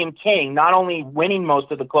close game king, not only winning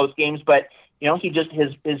most of the close games, but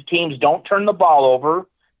his teams don't turn the ball over.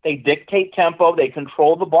 They dictate tempo. They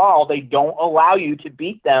control the ball. They don't allow you to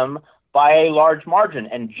beat them by a large margin.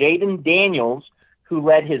 And Jaden Daniels, who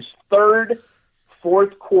led his third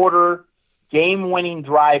fourth quarter game-winning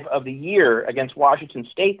drive of the year against Washington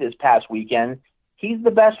State this past weekend, he's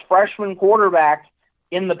the best freshman quarterback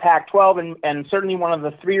in the Pac-12 and certainly one of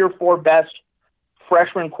the 3 or 4 best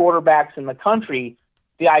freshman quarterbacks in the country.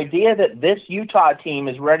 The idea that this Utah team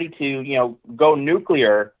is ready to, go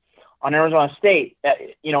nuclear on Arizona State,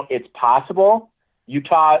 it's possible.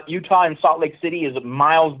 Utah in Salt Lake City is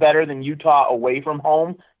miles better than Utah away from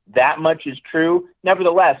home. That much is true.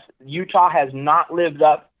 Nevertheless, Utah has not lived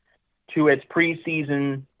up to its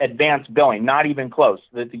preseason advanced billing, not even close.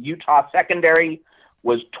 The Utah secondary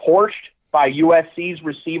was torched by USC's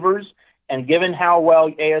receivers, and given how well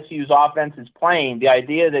ASU's offense is playing, the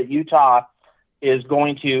idea that Utah is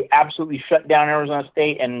going to absolutely shut down Arizona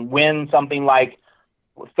State and win something like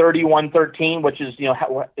 31-13, which is,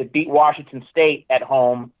 it beat Washington State at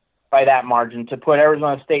home by that margin, to put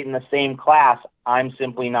Arizona State in the same class, I'm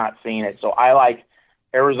simply not seeing it. So I like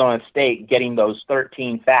Arizona State getting those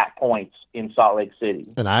 13 fat points in Salt Lake City.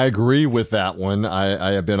 And I agree with that one.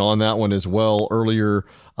 I have been on that one as well earlier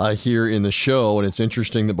here in the show. And it's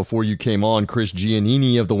interesting that before you came on, Chris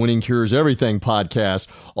Giannini of the Winning Cures Everything podcast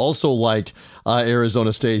also liked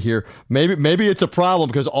Arizona State here. Maybe it's a problem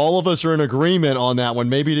because all of us are in agreement on that one.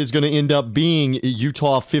 Maybe it is going to end up being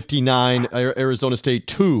Utah 59, Arizona State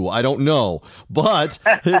 2. I don't know. But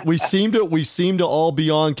we seem to all be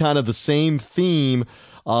on kind of the same theme.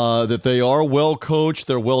 That they are well coached,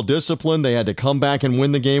 they're well disciplined. They had to come back and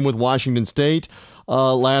win the game with Washington State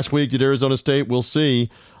last week. Did Arizona State? We'll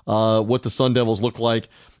see what the Sun Devils look like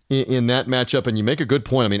in that matchup. And you make a good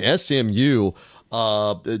point. I mean, SMU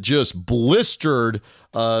just blistered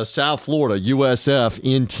South Florida, USF,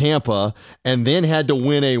 in Tampa, and then had to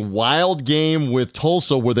win a wild game with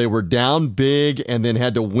Tulsa where they were down big and then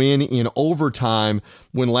had to win in overtime.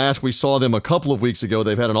 When last we saw them a couple of weeks ago,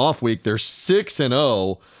 they've had an off week. They're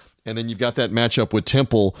 6-0, and then you've got that matchup with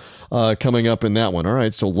Temple coming up in that one. All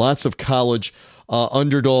right, so lots of college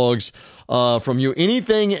underdogs from you.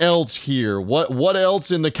 Anything else here? What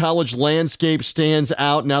else in the college landscape stands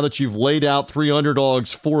out now that you've laid out 3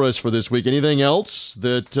 underdogs for us for this week? Anything else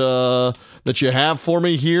that you have for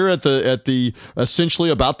me here at the essentially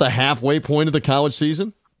about the halfway point of the college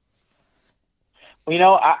season?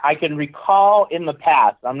 Well, I can recall in the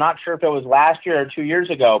past, I'm not sure if it was last year or 2 years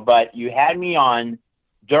ago, but you had me on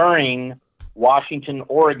during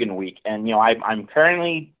Washington-Oregon week. And, I'm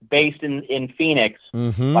currently based in Phoenix,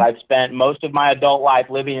 but I've spent most of my adult life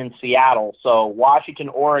living in Seattle. So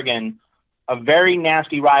Washington-Oregon, a very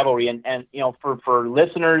nasty rivalry. And for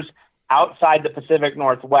listeners outside the Pacific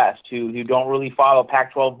Northwest who don't really follow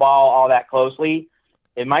Pac-12 ball all that closely,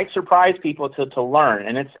 it might surprise people to learn.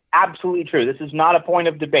 And it's absolutely true. This is not a point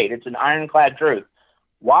of debate. It's an ironclad truth.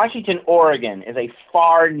 Washington-Oregon is a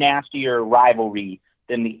far nastier rivalry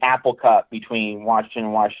than the Apple Cup between Washington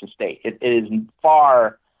and Washington State. It is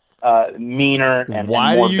far meaner and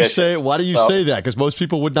why more do you vicious. Why do you say that? Because most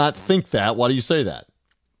people would not think that. Why do you say that?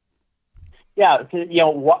 Yeah,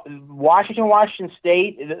 Washington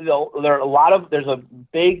State. There's a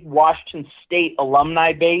big Washington State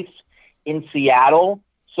alumni base in Seattle.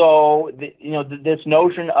 So this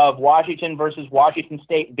notion of Washington versus Washington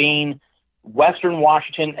State being Western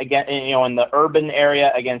Washington again, in the urban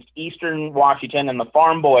area against Eastern Washington and the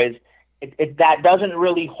farm boys, that doesn't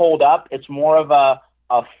really hold up. It's more of a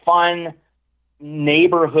fun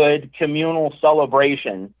neighborhood communal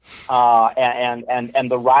celebration, and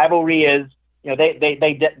the rivalry is,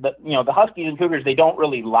 the Huskies and Cougars, they don't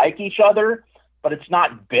really like each other, but it's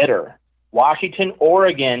not bitter. Washington,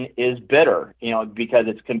 Oregon is bitter, because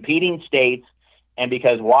it's competing states and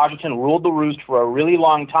because Washington ruled the roost for a really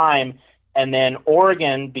long time. And then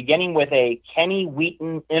Oregon, beginning with a Kenny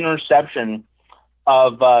Wheaton interception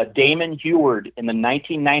of Damon Heward in the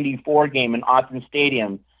 1994 game in Autzen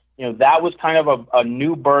Stadium, that was kind of a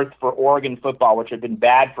new birth for Oregon football, which had been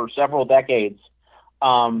bad for several decades.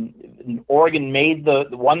 Oregon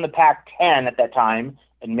won the Pac-10 at that time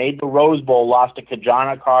and made the Rose Bowl, lost to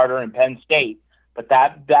Kajana Carter and Penn State. But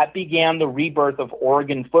that began the rebirth of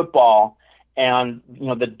Oregon football. And,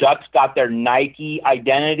 the Ducks got their Nike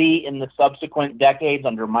identity in the subsequent decades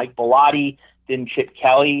under Mike Bellotti, then Chip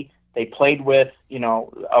Kelly. They played with,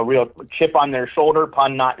 a real chip on their shoulder,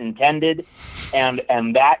 pun not intended, and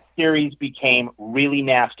that series became really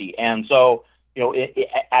nasty. And so,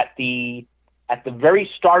 at the very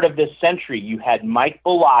start of this century, you had Mike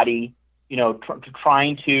Bellotti,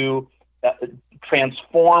 trying to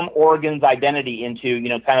transform Oregon's identity into,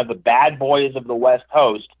 kind of the bad boys of the West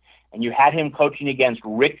Coast, and you had him coaching against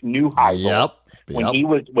Rick Neuheisel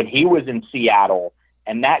when he was in Seattle.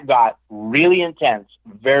 And that got really intense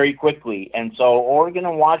very quickly. And so Oregon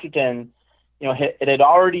and Washington, it had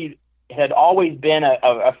always been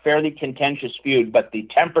a fairly contentious feud, but the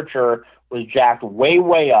temperature was jacked way,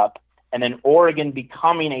 way up. And then Oregon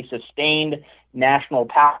becoming a sustained national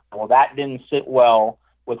power. Well, that didn't sit well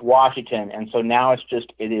with Washington. And so now it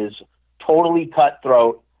is totally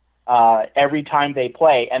cutthroat every time they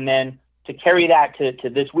play. And then to carry that to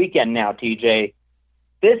this weekend now, TJ,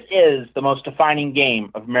 this is the most defining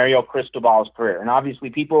game of Mario Cristobal's career. And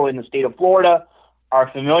obviously people in the state of Florida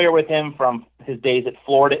are familiar with him from his days at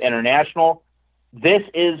Florida International. This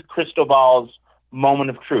is Cristobal's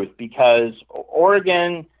moment of truth because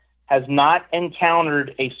Oregon has not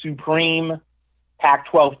encountered a supreme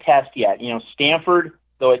Pac-12 test yet. Stanford,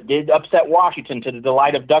 though it did upset Washington to the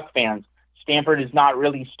delight of Duck fans, Stanford is not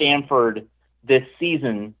really Stanford this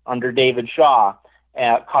season under David Shaw.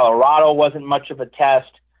 Colorado wasn't much of a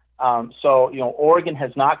test. So Oregon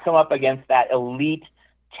has not come up against that elite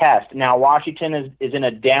test. Now, Washington is in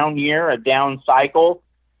a down year, a down cycle.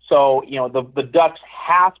 So, the Ducks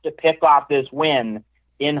have to pick off this win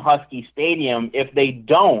in Husky Stadium. If they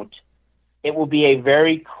don't, it will be a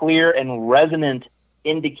very clear and resonant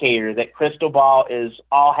indicator that Cristobal is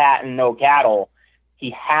all hat and no cattle.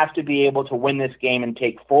 He has to be able to win this game and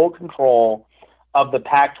take full control of the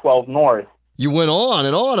Pac-12 North. You went on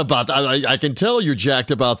and on about that. I can tell you're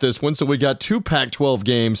jacked about this one. So we got 2 Pac-12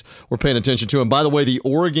 games we're paying attention to. And by the way, the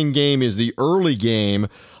Oregon game is the early game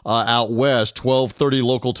out west, 12:30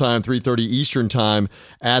 local time, 3:30 Eastern time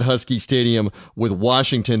at Husky Stadium with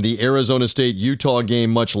Washington. The Arizona State-Utah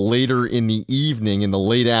game much later in the evening, in the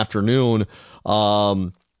late afternoon,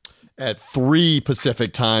 at 3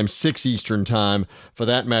 Pacific time, 6 Eastern time for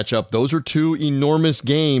that matchup. Those are 2 enormous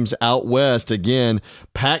games out west. Again,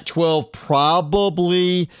 Pac-12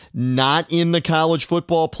 probably not in the college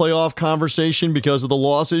football playoff conversation because of the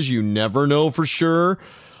losses. You never know for sure.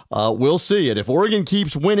 We'll see it. If Oregon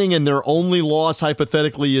keeps winning and their only loss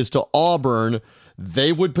hypothetically is to Auburn,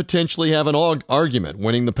 they would potentially have an argument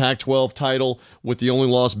winning the Pac-12 title with the only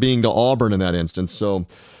loss being to Auburn in that instance. So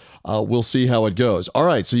we'll see how it goes. All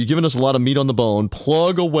right, so you've given us a lot of meat on the bone.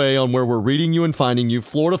 Plug away on where we're reading you and finding you.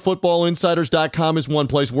 FloridaFootballInsiders.com is one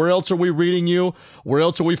place. Where else are we reading you? Where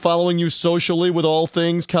else are we following you socially with all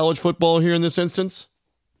things college football here in this instance?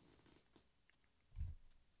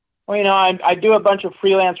 Well, I do a bunch of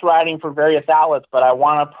freelance writing for various outlets, but I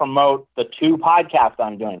want to promote the 2 podcasts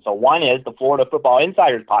I'm doing. So one is the Florida Football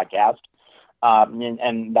Insiders podcast.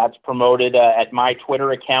 And that's promoted at my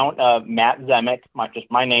Twitter account, Matt Zemek, just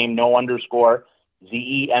my name, no underscore,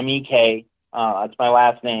 Zemek. That's my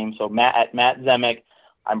last name. So at Matt Zemek,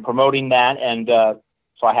 I'm promoting that. And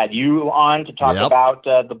so I had you on to talk about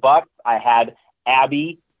the Bucs. I had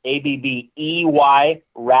Abby, Abbey, Radica,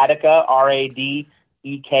 Radeka,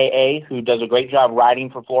 who does a great job writing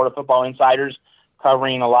for Florida Football Insiders,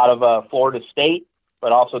 covering a lot of Florida State,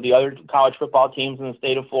 but also the other college football teams in the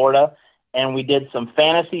state of Florida. And we did some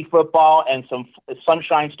fantasy football and some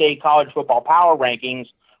Sunshine State college football power rankings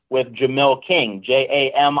with Jamil King,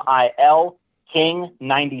 Jamil King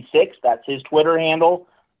 96. That's his Twitter handle,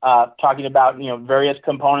 talking about various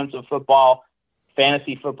components of football,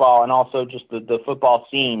 fantasy football, and also just the football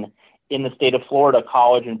scene in the state of Florida,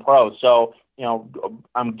 college and pro. So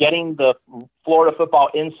I'm getting the Florida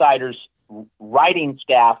Football Insiders writing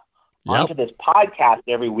staff onto this podcast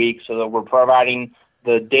every week, so that we're providing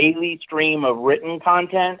the daily stream of written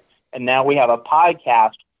content, and now we have a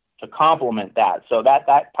podcast to complement that. So that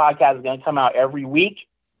podcast is going to come out every week.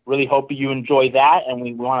 Really hope you enjoy that, and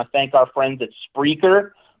we want to thank our friends at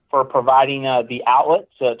Spreaker for providing the outlet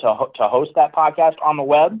to host that podcast on the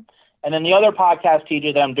web. And then the other podcast,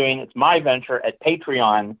 TJ, that I'm doing, it's my venture at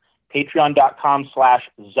Patreon,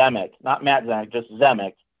 patreon.com/Zemek. Not Matt Zemek, just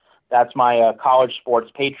Zemek. That's my college sports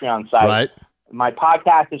Patreon site. Right. My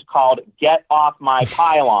podcast is called Get Off My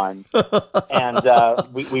Pylon, and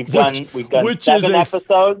we've done 7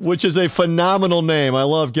 episodes. Which is a phenomenal name. I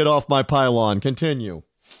love Get Off My Pylon. Continue.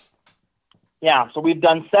 Yeah, so we've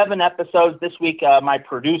done 7 episodes this week. My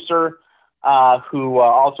producer, who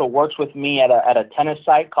also works with me at a tennis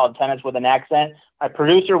site called Tennis with an Accent, my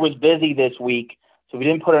producer was busy this week, so we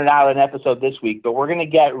didn't put out an episode this week. But we're going to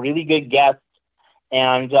get really good guests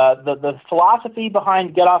And the philosophy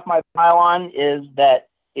behind Get Off My Pylon is that,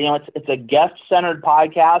 it's a guest-centered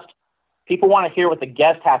podcast. People want to hear what the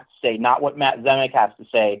guest has to say, not what Matt Zemek has to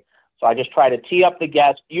say. So I just try to tee up the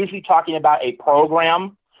guest, usually talking about a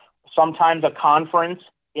program, sometimes a conference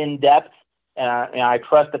in depth. And I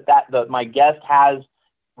trust that my guest has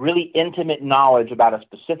really intimate knowledge about a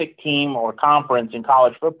specific team or conference in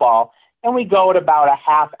college football. And we go at about a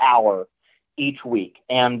half hour each week.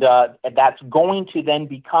 And that's going to then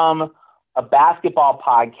become a basketball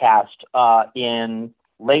podcast in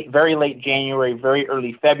very late January, very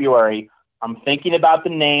early February. I'm thinking about the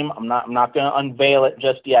name. I'm not going to unveil it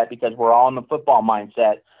just yet because we're all in the football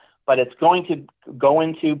mindset. But it's going to go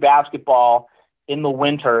into basketball in the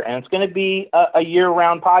winter, and it's going to be a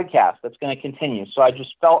year-round podcast that's going to continue. So I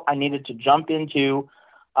just felt I needed to jump into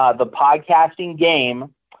the podcasting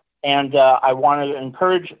game, and I want to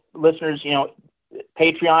encourage listeners,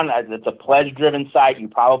 Patreon, it's a pledge-driven site. You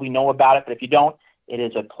probably know about it, but if you don't, it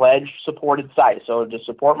is a pledge-supported site. So to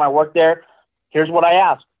support my work there, here's what I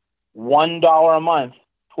ask. $1 a month,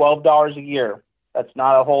 $12 a year. That's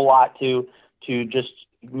not a whole lot to just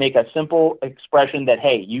make a simple expression that,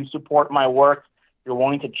 hey, you support my work. You're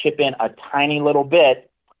willing to chip in a tiny little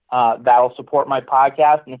bit. That'll support my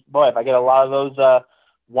podcast. And if I get a lot of those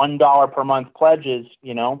 $1 per month pledges,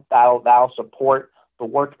 that'll support the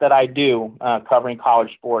work that I do covering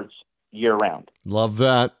college sports year round. Love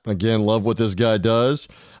that. Again, love what this guy does.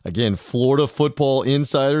 Again, Florida Football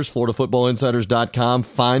Insiders, FloridaFootballInsiders.com.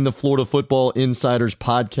 Find the Florida Football Insiders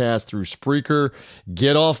podcast through Spreaker.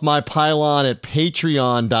 Get Off My Pylon at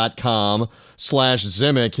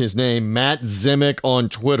Patreon.com/Zemek. His name, Matt Zemek on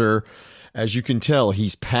Twitter. As you can tell,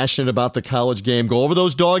 he's passionate about the college game. Go over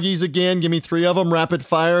those doggies again. Give me 3 of them, rapid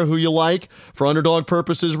fire. Who you like for underdog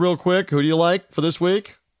purposes real quick? Who do you like for this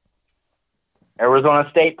week? Arizona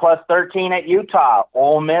State plus 13 at Utah.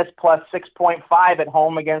 Ole Miss plus 6.5 at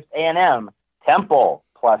home against A&M. Temple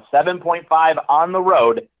plus 7.5 on the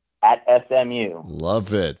road at SMU.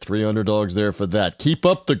 Love it. 3 underdogs there for that. Keep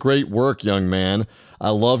up the great work, young man. I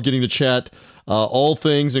love getting to chat all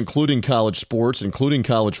things, including college sports, including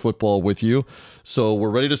college football with you. So we're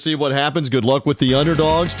ready to see what happens. Good luck with the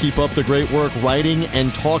underdogs. Keep up the great work writing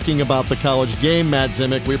and talking about the college game, Matt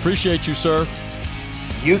Zemek. We appreciate you, sir.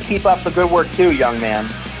 You keep up the good work too, young man.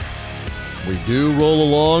 We do roll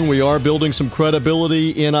along. We are building some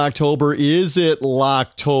credibility in October. Is it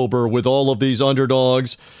Locktober with all of these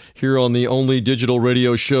underdogs here on the only digital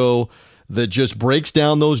radio show that just breaks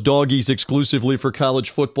down those doggies exclusively for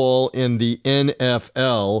college football in the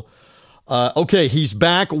NFL? Okay, he's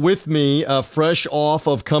back with me, fresh off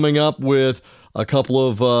of coming up with a couple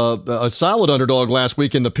of a solid underdog last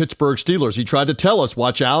week in the Pittsburgh Steelers. He tried to tell us,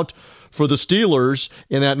 watch out for the Steelers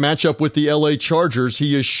in that matchup with the LA Chargers.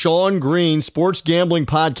 He is Sean Green, Sports Gambling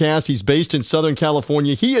Podcast. He's based in Southern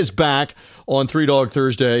California. He is back on Three Dog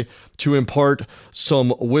Thursday to impart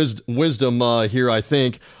some wisdom here, I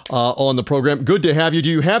think, on the program. Good to have you. Do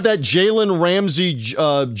you have that Jalen Ramsey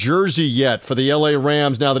jersey yet for the LA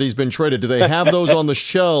Rams now that he's been traded? Do they have those on the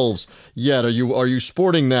shelves yet? Are you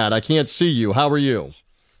sporting that? I can't see you. How are you?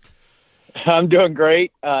 I'm doing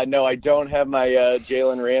great. No, I don't have my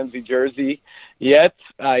Jalen Ramsey jersey yet.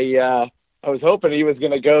 I was hoping he was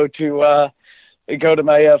going to go to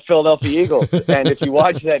my Philadelphia Eagles. And if you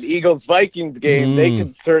watch that Eagles-Vikings game, they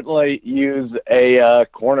could certainly use a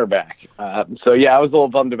cornerback. So, yeah, I was a little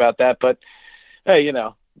bummed about that. But, hey,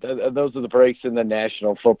 those are the breaks in the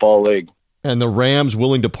National Football League. And the Rams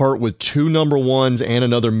willing to part with 2 number ones and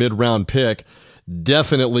another mid-round pick.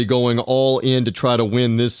 Definitely going all in to try to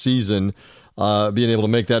win this season, being able to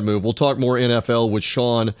make that move. We'll talk more NFL with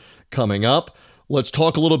Sean coming up. Let's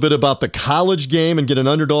talk a little bit about the college game and get an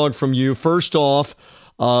underdog from you. First off,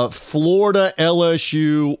 Florida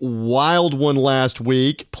LSU, wild one last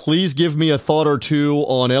week. Please give me a thought or two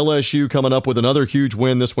on LSU coming up with another huge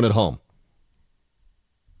win, this one at home.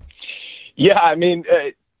 Yeah, I mean,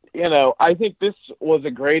 I think this was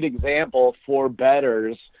a great example for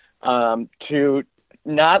bettors to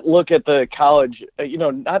not look at the college,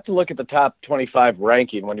 not to look at the top 25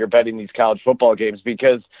 ranking when you're betting these college football games,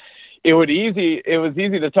 because it was easy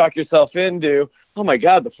to talk yourself into, oh my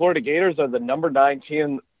God, the Florida Gators are the number 9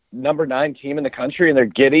 team in the country and they're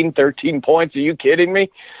getting 13 points. Are you kidding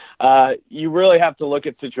me? You really have to look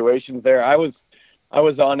at situations there. I was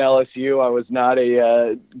on LSU. I was not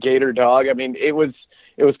a Gator dog. I mean, it was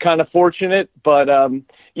kind of fortunate, but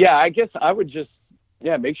I guess I would just,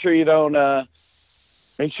 make sure you don't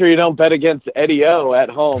bet against Eddie O at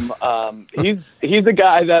home. He's a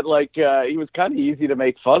guy that he was kind of easy to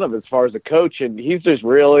make fun of as far as a coach, and he's just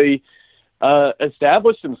really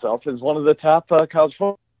established himself as one of the top college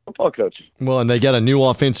football coaches. Well, and they got a new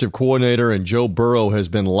offensive coordinator, and Joe Burrow has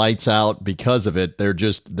been lights out because of it. They're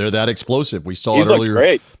that explosive. We saw it earlier.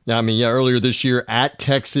 Great. Earlier this year at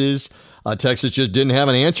Texas. Texas just didn't have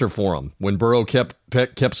an answer for him when Burrow kept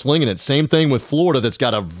slinging it. Same thing with Florida, that's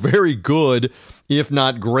got a very good, if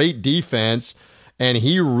not great, defense, and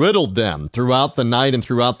he riddled them throughout the night and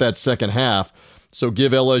throughout that second half. So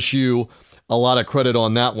give LSU a lot of credit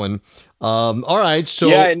on that one. All right, so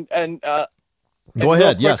yeah, go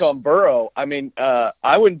ahead. Quick yes, on Burrow. I mean,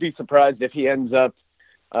 I wouldn't be surprised if he ends up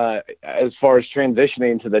as far as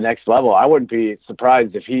transitioning to the next level. I wouldn't be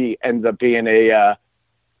surprised if he ends up being a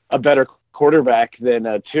better quarterback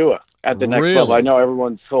than Tua at the next level. I know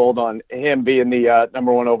everyone's sold on him being the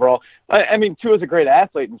number one overall. I mean, Tua's a great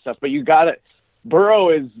athlete and stuff, but you got it. Burrow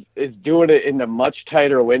is doing it into much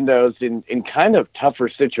tighter windows in kind of tougher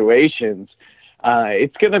situations.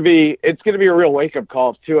 It's gonna be a real wake up call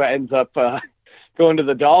if Tua ends up going to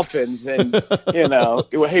the Dolphins, and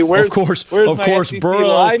hey, where's my SEC Burrow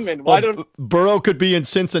lineman? Why don't Burrow could be in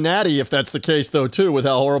Cincinnati if that's the case, though, too, with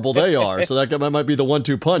how horrible they are. So that might be the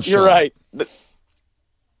 1-2 punch. You're right.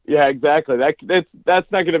 Yeah, exactly.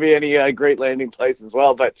 That's not going to be any great landing place as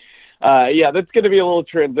well. But that's going to be a little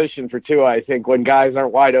transition for Tua, I think, when guys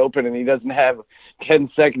aren't wide open and he doesn't have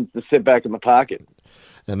 10 seconds to sit back in the pocket.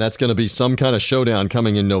 And that's going to be some kind of showdown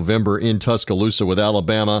coming in November in Tuscaloosa with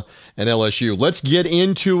Alabama and LSU. Let's get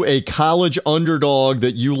into a college underdog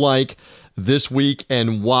that you like this week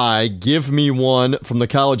and why. Give me one from the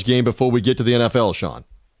college game before we get to the NFL, Sean.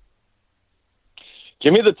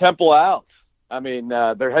 Give me the Temple Owls. I mean,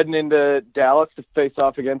 they're heading into Dallas to face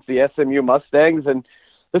off against the SMU Mustangs, and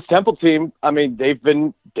this Temple team, I mean, they've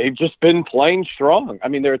just been playing strong. I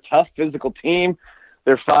mean, they're a tough physical team.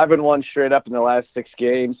 They're 5-1 straight up in their last 6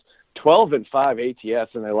 games, 12-5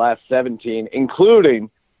 ATS in their last 17, including,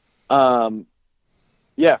 15-5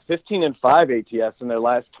 ATS in their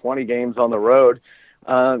last 20 games on the road.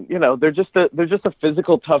 They're just a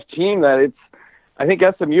physical, tough team that I think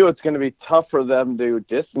SMU, it's going to be tough for them to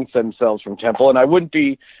distance themselves from Temple, and I would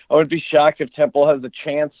be shocked if Temple has a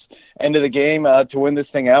chance end of the game to win this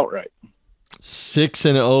thing outright.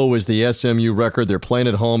 6-0 is the SMU record. They're playing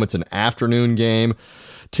at home. It's an afternoon game.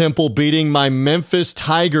 Temple beating my Memphis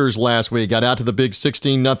Tigers last week. Got out to the big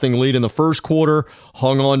 16-0 lead in the first quarter.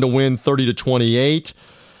 Hung on to win 30-28.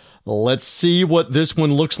 Let's see what this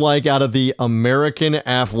one looks like out of the American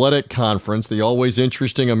Athletic Conference, the always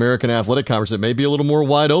interesting American Athletic Conference. It may be a little more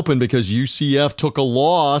wide open because UCF took a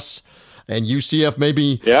loss, and UCF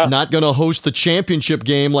maybe not going to host the championship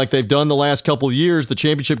game like they've done the last couple of years. The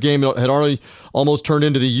championship game had already almost turned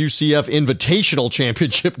into the UCF Invitational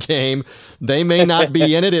Championship game. They may not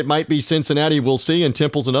be in it. It might be Cincinnati. We'll see. And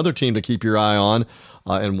Temple's another team to keep your eye on.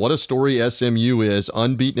 And what a story SMU is,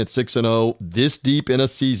 unbeaten at 6-0, this deep in a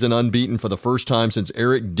season, unbeaten for the first time since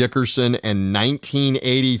Eric Dickerson in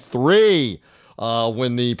 1983.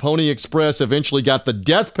 When the Pony Express eventually got the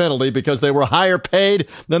death penalty because they were higher paid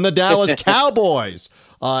than the Dallas Cowboys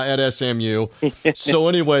at SMU. So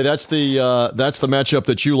anyway, that's the matchup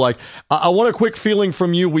that you like. I want a quick feeling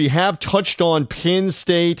from you. We have touched on Penn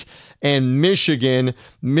State and Michigan.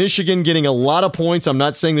 Michigan getting a lot of points. I'm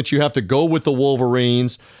not saying that you have to go with the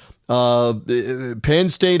Wolverines. Penn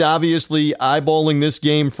State obviously eyeballing this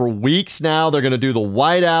game for weeks now. They're going to do the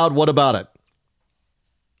whiteout. What about it?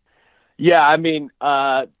 Yeah, I mean,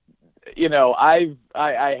 I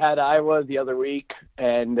had Iowa the other week,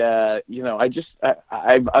 and I've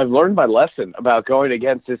learned my lesson about going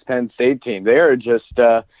against this Penn State team. They are just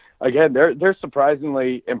they're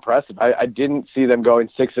surprisingly impressive. I didn't see them going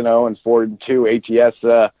 6-0 and 4-2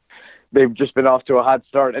 ATS. They've just been off to a hot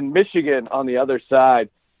start. And Michigan on the other side,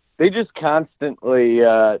 they just constantly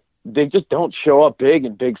they just don't show up big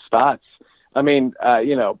in big spots. I mean,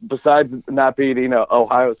 besides not beating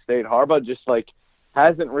Ohio State, Harbaugh just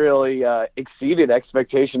hasn't really exceeded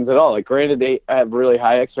expectations at all. Granted, they have really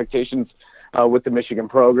high expectations with the Michigan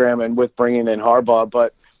program and with bringing in Harbaugh,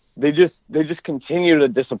 but they just continue to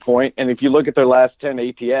disappoint. And if you look at their last 10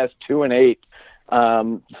 ATS, 2-8.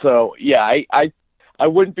 So yeah, I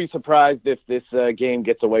wouldn't be surprised if this game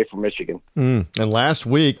gets away from Michigan. And last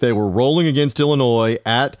week they were rolling against Illinois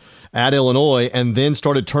at Illinois and then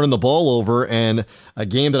started turning the ball over, and a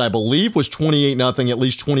game that I believe was 28-0, at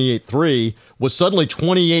least 28-3, was suddenly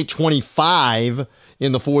 28-25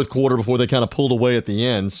 in the fourth quarter before they kind of pulled away at the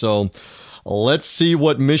end. So let's see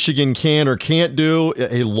what Michigan can or can't do.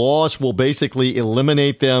 A loss will basically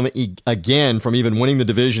eliminate them again from even winning the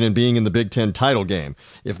division and being in the Big Ten title game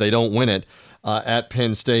if they don't win it. at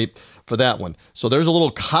Penn State for that one. So there's a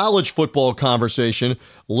little college football conversation.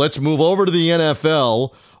 Let's move over to the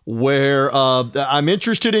NFL, where I'm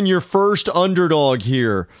interested in your first underdog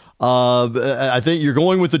here. I think you're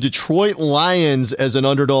going with the Detroit Lions as an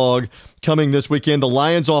underdog coming this weekend. The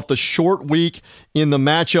Lions off the short week in the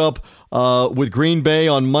matchup with Green Bay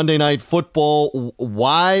on Monday Night Football.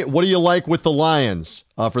 Why? What do you like with the Lions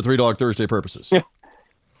for Three Dog Thursday purposes?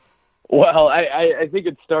 Well, I think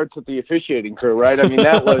it starts with the officiating crew, right? I mean,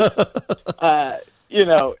 that was,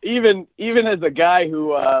 even as a guy who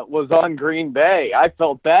was on Green Bay, I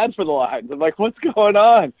felt bad for the Lions. I'm like, what's going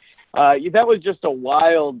on? That was just a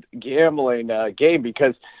wild gambling game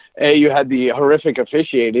because you had the horrific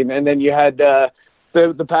officiating, and then you had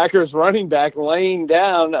the Packers running back laying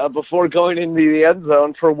down before going into the end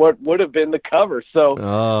zone for what would have been the cover.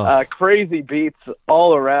 So crazy beats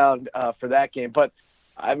all around for that game. But,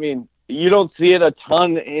 I mean, you don't see it a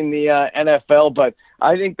ton in the NFL, but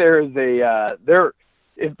I think there is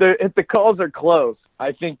if the calls are close,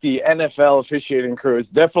 I think the NFL officiating crew is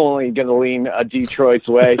definitely going to lean Detroit's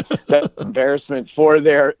way. That's embarrassment for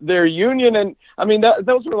their union. And, I mean,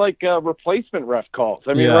 those were like replacement ref calls.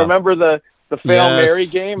 I mean, remember the Fail Mary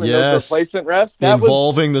game and those replacement refs?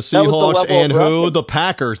 Involving the Seahawks and who? The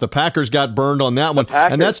Packers. The Packers got burned on that one.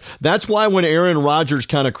 And that's why when Aaron Rodgers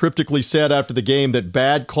kind of cryptically said after the game that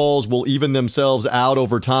bad calls will even themselves out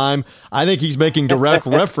over time, I think he's making direct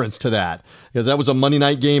reference to that because that was a Monday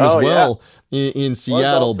night game as well. Yeah. In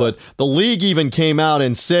Seattle, but the league even came out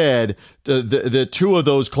and said that two of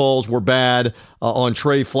those calls were bad on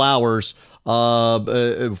Trey Flowers for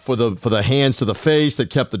the hands to the face that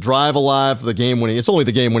kept the drive alive for the game winning. It's only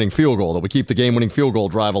the game winning field goal that we keep the game winning field goal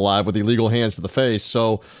drive alive with illegal hands to the face.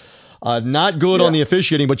 So not good on the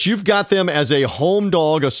officiating, but you've got them as a home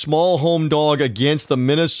dog, a small home dog against the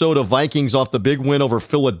Minnesota Vikings off the big win over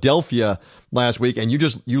Philadelphia last week, and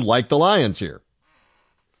you like the Lions here.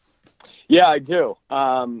 Yeah, I do.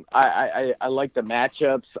 I like the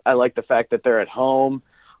matchups. I like the fact that they're at home.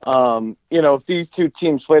 If these two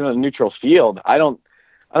teams played on a neutral field, I don't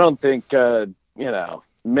think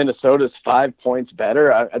Minnesota's 5 points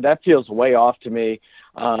better. That feels way off to me.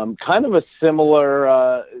 Kind of a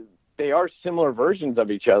similar. They are similar versions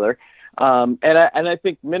of each other. And I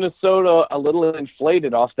think Minnesota a little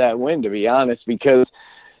inflated off that win, to be honest, because.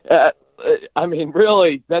 I mean,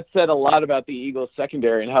 really, that said a lot about the Eagles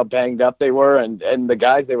secondary and how banged up they were and the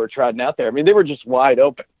guys they were trotting out there. I mean, they were just wide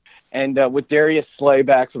open. And with Darius Slay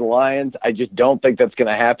back for the Lions, I just don't think that's going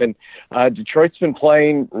to happen. Detroit's been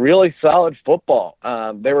playing really solid football.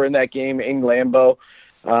 They were in that game in Lambeau.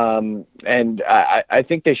 And I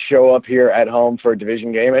think they show up here at home for a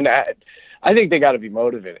division game. And I think they got to be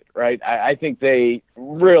motivated, right? I think they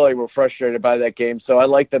really were frustrated by that game. So I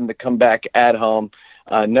like them to come back at home.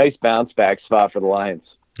 Nice bounce back spot for the Lions.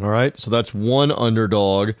 All right, so that's one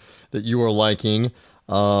underdog that you are liking.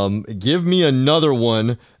 Give me another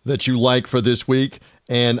one that you like for this week.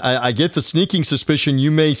 And I get the sneaking suspicion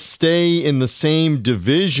you may stay in the same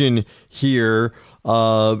division here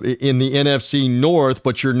in the NFC North,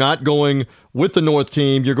 but you're not going with the North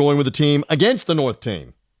team. You're going with the team against the North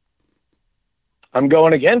team. I'm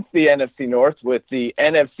going against the NFC North with the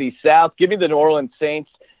NFC South. Give me the New Orleans Saints.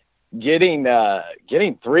 Getting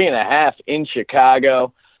 3.5 in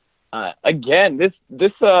Chicago. Again, this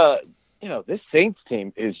Saints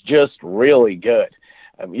team is just really good.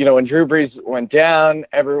 When Drew Brees went down,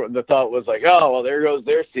 the thought was like, oh, well, there goes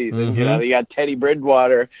their season. Mm-hmm. They got Teddy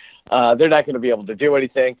Bridgewater. They're not going to be able to do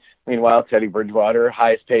anything. Meanwhile, Teddy Bridgewater,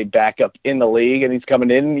 highest paid backup in the league, and he's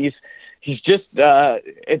coming in. And he's just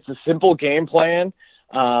it's a simple game plan.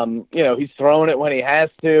 He's throwing it when he has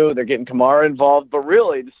to. They're getting Kamara involved. But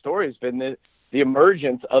really, the story has been the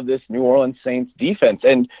emergence of this New Orleans Saints defense.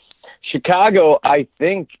 And Chicago, I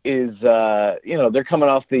think, is, they're coming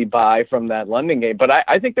off the bye from that London game. But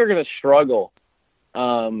I think they're going to struggle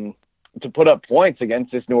to put up points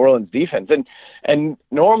against this New Orleans defense. And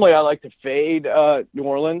normally I like to fade New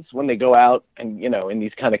Orleans when they go out and, in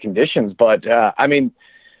these kind of conditions. But,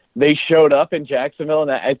 they showed up in Jacksonville,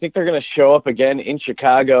 and I think they're going to show up again in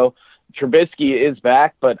Chicago. Trubisky is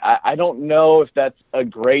back, but I don't know if that's a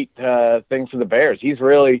great thing for the Bears. He's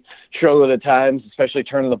really struggled at times, especially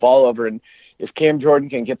turning the ball over. And if Cam Jordan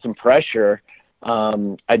can get some pressure,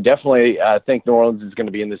 I definitely think New Orleans is going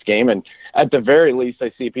to be in this game. And at the very least,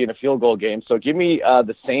 I see it being a field goal game. So give me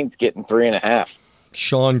the Saints getting 3.5.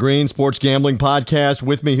 Sean Green, Sports Gambling Podcast,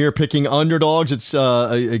 with me here picking underdogs. It's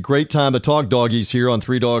a great time to talk doggies here on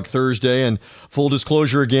Three Dog Thursday. And full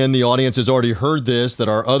disclosure again, the audience has already heard this, that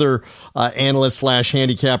our other analyst /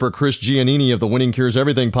 handicapper, Chris Giannini of the Winning Cures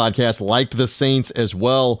Everything podcast, liked the Saints as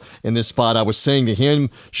well in this spot. I was saying to him,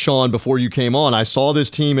 Sean, before you came on, I saw this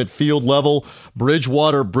team at field level.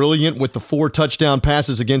 Bridgewater, brilliant with the 4 touchdown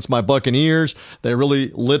passes against my Buccaneers. They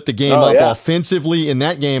really lit the game up offensively in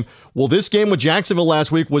that game. Well, this game with Jacksonville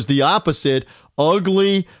last week was the opposite.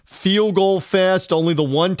 Ugly, field goal fest, only the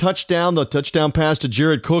 1 touchdown, the touchdown pass to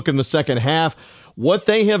Jared Cook in the second half. What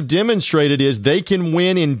they have demonstrated is they can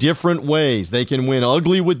win in different ways. They can win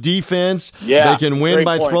ugly with defense. They can win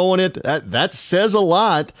by throwing it. That says a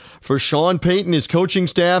lot for Sean Payton, his coaching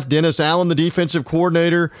staff, Dennis Allen, the defensive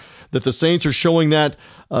coordinator, that the Saints are showing that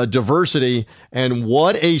diversity. And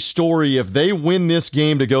what a story if they win this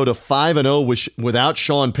game to go to 5-0 without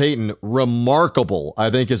Sean Payton. Remarkable,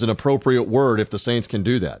 I think, is an appropriate word if the Saints can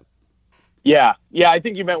do that. Yeah, I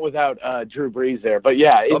think you meant without Drew Brees there. But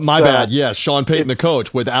yeah. My bad, yes. Sean Payton, the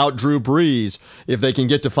coach, without Drew Brees, if they can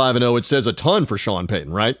get to 5-0, it says a ton for Sean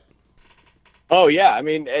Payton, right? Oh, yeah. I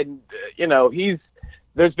mean, and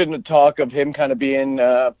there's been a talk of him kind of being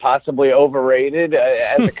possibly overrated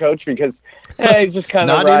as a coach because he's just kind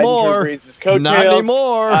of riding Drew Brees' coattails. Not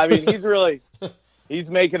anymore. I mean, he's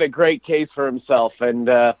making a great case for himself. And,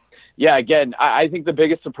 again, I think the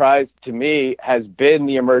biggest surprise to me has been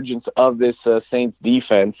the emergence of this Saints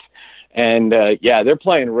defense. And, they're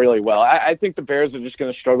playing really well. I think the Bears are just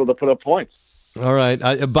going to struggle to put up points. All right.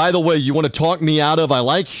 By the way, you want to talk me out of, I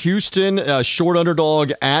like Houston, short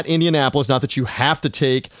underdog at Indianapolis. Not that you have to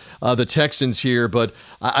take the Texans here, but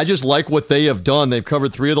I just like what they have done. They've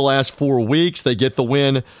covered 3 of the last 4 weeks. They get the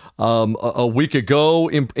win a week ago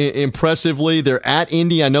impressively. They're at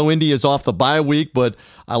Indy. I know Indy is off the bye week, but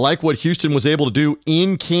I like what Houston was able to do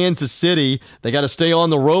in Kansas City. They got to stay on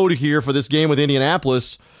the road here for this game with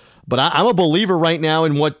Indianapolis. But I'm a believer right now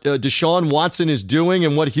in what Deshaun Watson is doing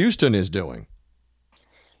and what Houston is doing.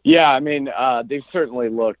 Yeah, I mean, they've certainly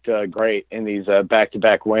looked great in these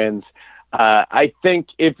back-to-back wins. I think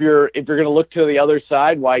if you're going to look to the other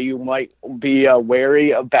side, why you might be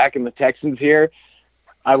wary of backing the Texans here,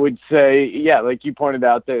 I would say, like you pointed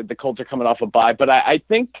out, the Colts are coming off a bye. But I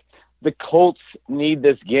think the Colts need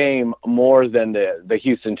this game more than the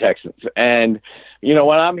Houston Texans. And,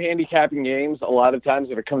 when I'm handicapping games, a lot of times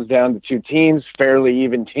if it comes down to 2 teams, fairly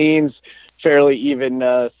even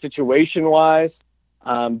situation-wise,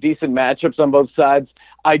 decent matchups on both sides,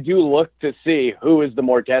 I do look to see who is the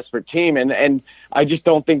more desperate team. And I just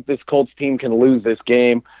don't think this Colts team can lose this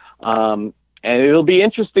game. And it'll be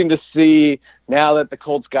interesting to see now that the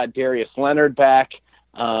Colts got Darius Leonard back.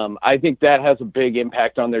 I think that has a big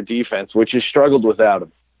impact on their defense, which has struggled without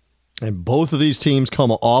him. And both of these teams come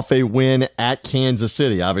off a win at Kansas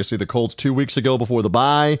City. Obviously, the Colts 2 weeks ago before the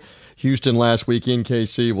bye. Houston last week in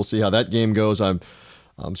KC. We'll see how that game goes. I'm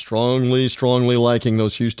strongly liking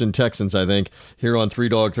those Houston Texans, I think, here on Three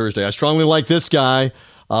Dog Thursday. I strongly like this guy.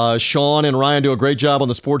 Sean and Ryan do a great job on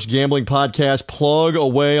the Sports Gambling Podcast. Plug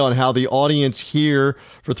away on how the audience here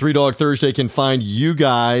for Three Dog Thursday can find you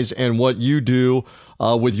guys and what you do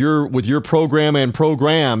with your program and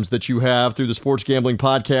programs that you have through the Sports Gambling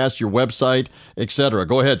Podcast, your website, etc.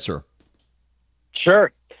 Go ahead, sir.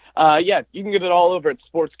 Sure. You can get it all over at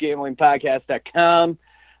sportsgamblingpodcast.com.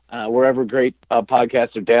 Wherever great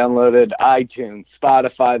podcasts are downloaded, iTunes,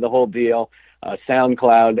 Spotify, the whole deal,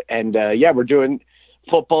 SoundCloud. And, we're doing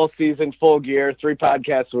football season full gear, 3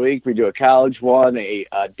 podcasts a week. We do a college one, a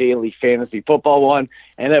daily fantasy football one,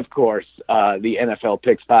 and, of course, the NFL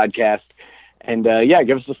Picks podcast. And,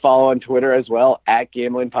 give us a follow on Twitter as well, at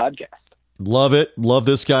Gambling Podcast. Love it. Love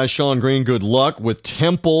this guy, Sean Green. Good luck with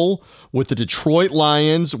Temple, with the Detroit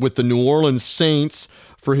Lions, with the New Orleans Saints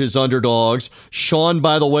for his underdogs. Sean,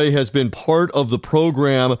 by the way, has been part of the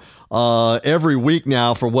program every week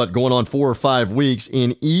now for going on 4 or 5 weeks.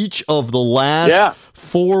 In each of the last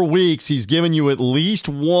 4 weeks, he's given you at least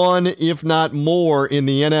 1, if not more, in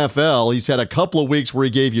the NFL. He's had a couple of weeks where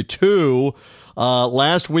he gave you 2.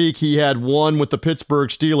 Last week, he had 1 with the Pittsburgh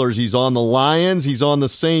Steelers. He's on the Lions. He's on the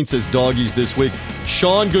Saints as doggies this week.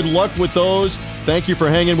 Sean, good luck with those. Thank you for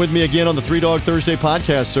hanging with me again on the Three Dog Thursday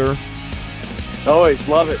podcast, sir. Always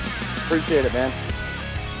love it. Appreciate it, man.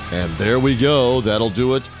 And there we go. That'll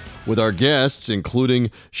do it with our guests, including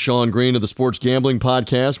Sean Green of the Sports Gambling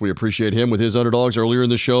Podcast. We appreciate him with his underdogs earlier in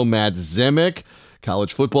the show. Matt Zemek,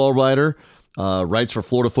 college football writer, writes for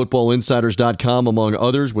FloridaFootballInsiders.com, among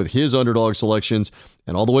others, with his underdog selections.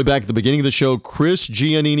 And all the way back at the beginning of the show, Chris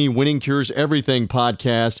Giannini, Winning Cures Everything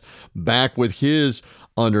podcast, back with his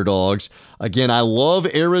underdogs. Again, I love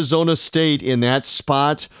Arizona State in that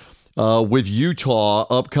spot with Utah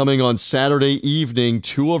upcoming on Saturday evening.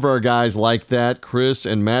 Two of our guys like that, Chris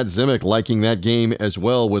and Matt Zimick, liking that game as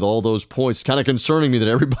well with all those points. Kind of concerning me that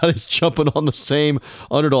everybody's jumping on the same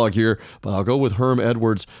underdog here, but I'll go with Herm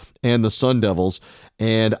Edwards and the Sun Devils.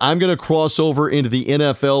 And I'm going to cross over into the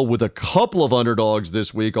NFL with a couple of underdogs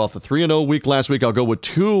this week. Off the 3-0 week last week, I'll go with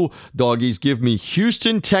two doggies. Give me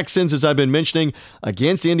Houston Texans, as I've been mentioning,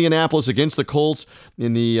 against Indianapolis, against the Colts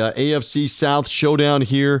in the AFC South showdown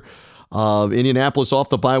here. Indianapolis off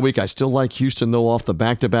the bye week. I still like Houston, though, off the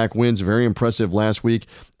back-to-back wins. Very impressive last week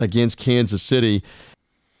against Kansas City.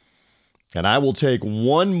 And I will take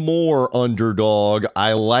one more underdog.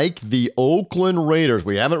 I like the Oakland Raiders.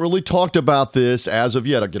 We haven't really talked about this as of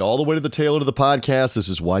yet. I'll get all the way to the tail end of the podcast. This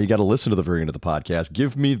is why you got to listen to the very end of the podcast.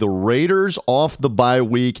 Give me the Raiders off the bye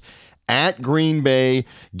week at Green Bay,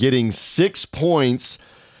 getting 6 points.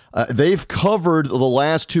 They've covered the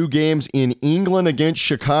last two games in England against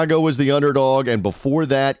Chicago as the underdog, and before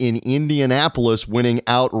that in Indianapolis, winning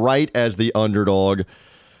outright as the underdog.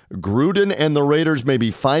 Gruden and the Raiders may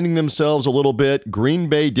be finding themselves a little bit. Green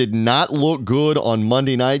Bay did not look good on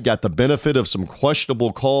Monday night, got the benefit of some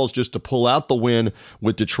questionable calls just to pull out the win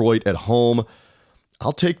with Detroit at home.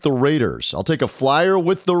 I'll take the Raiders. I'll take a flyer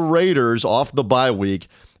with the Raiders off the bye week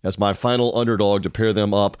as my final underdog to pair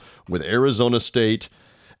them up with Arizona State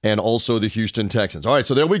and also the Houston Texans. All right,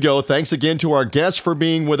 so there we go. Thanks again to our guests for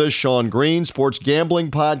being with us, Sean Green, Sports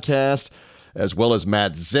Gambling Podcast, as well as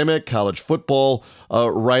Matt Zimick, college football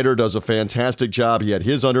writer, does a fantastic job. He had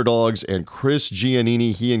his underdogs, and Chris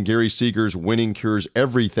Giannini, he and Gary Seegers, Winning Cures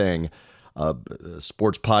Everything,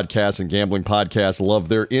 sports podcasts and gambling podcasts. Love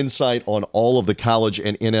their insight on all of the college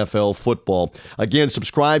and NFL football. Again,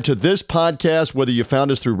 subscribe to this podcast, whether you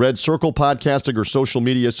found us through Red Circle Podcasting or social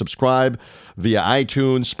media. Subscribe via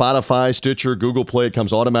iTunes, Spotify, Stitcher, Google Play. It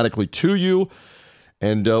comes automatically to you.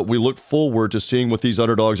 And we look forward to seeing what these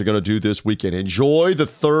underdogs are going to do this weekend. Enjoy the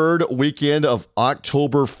third weekend of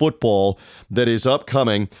October football that is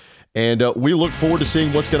upcoming. And we look forward to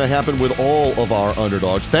seeing what's going to happen with all of our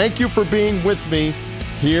underdogs. Thank you for being with me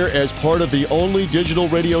here as part of the only digital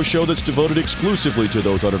radio show that's devoted exclusively to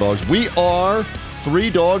those underdogs. We are 3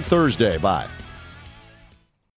 Dog Thursday. Bye.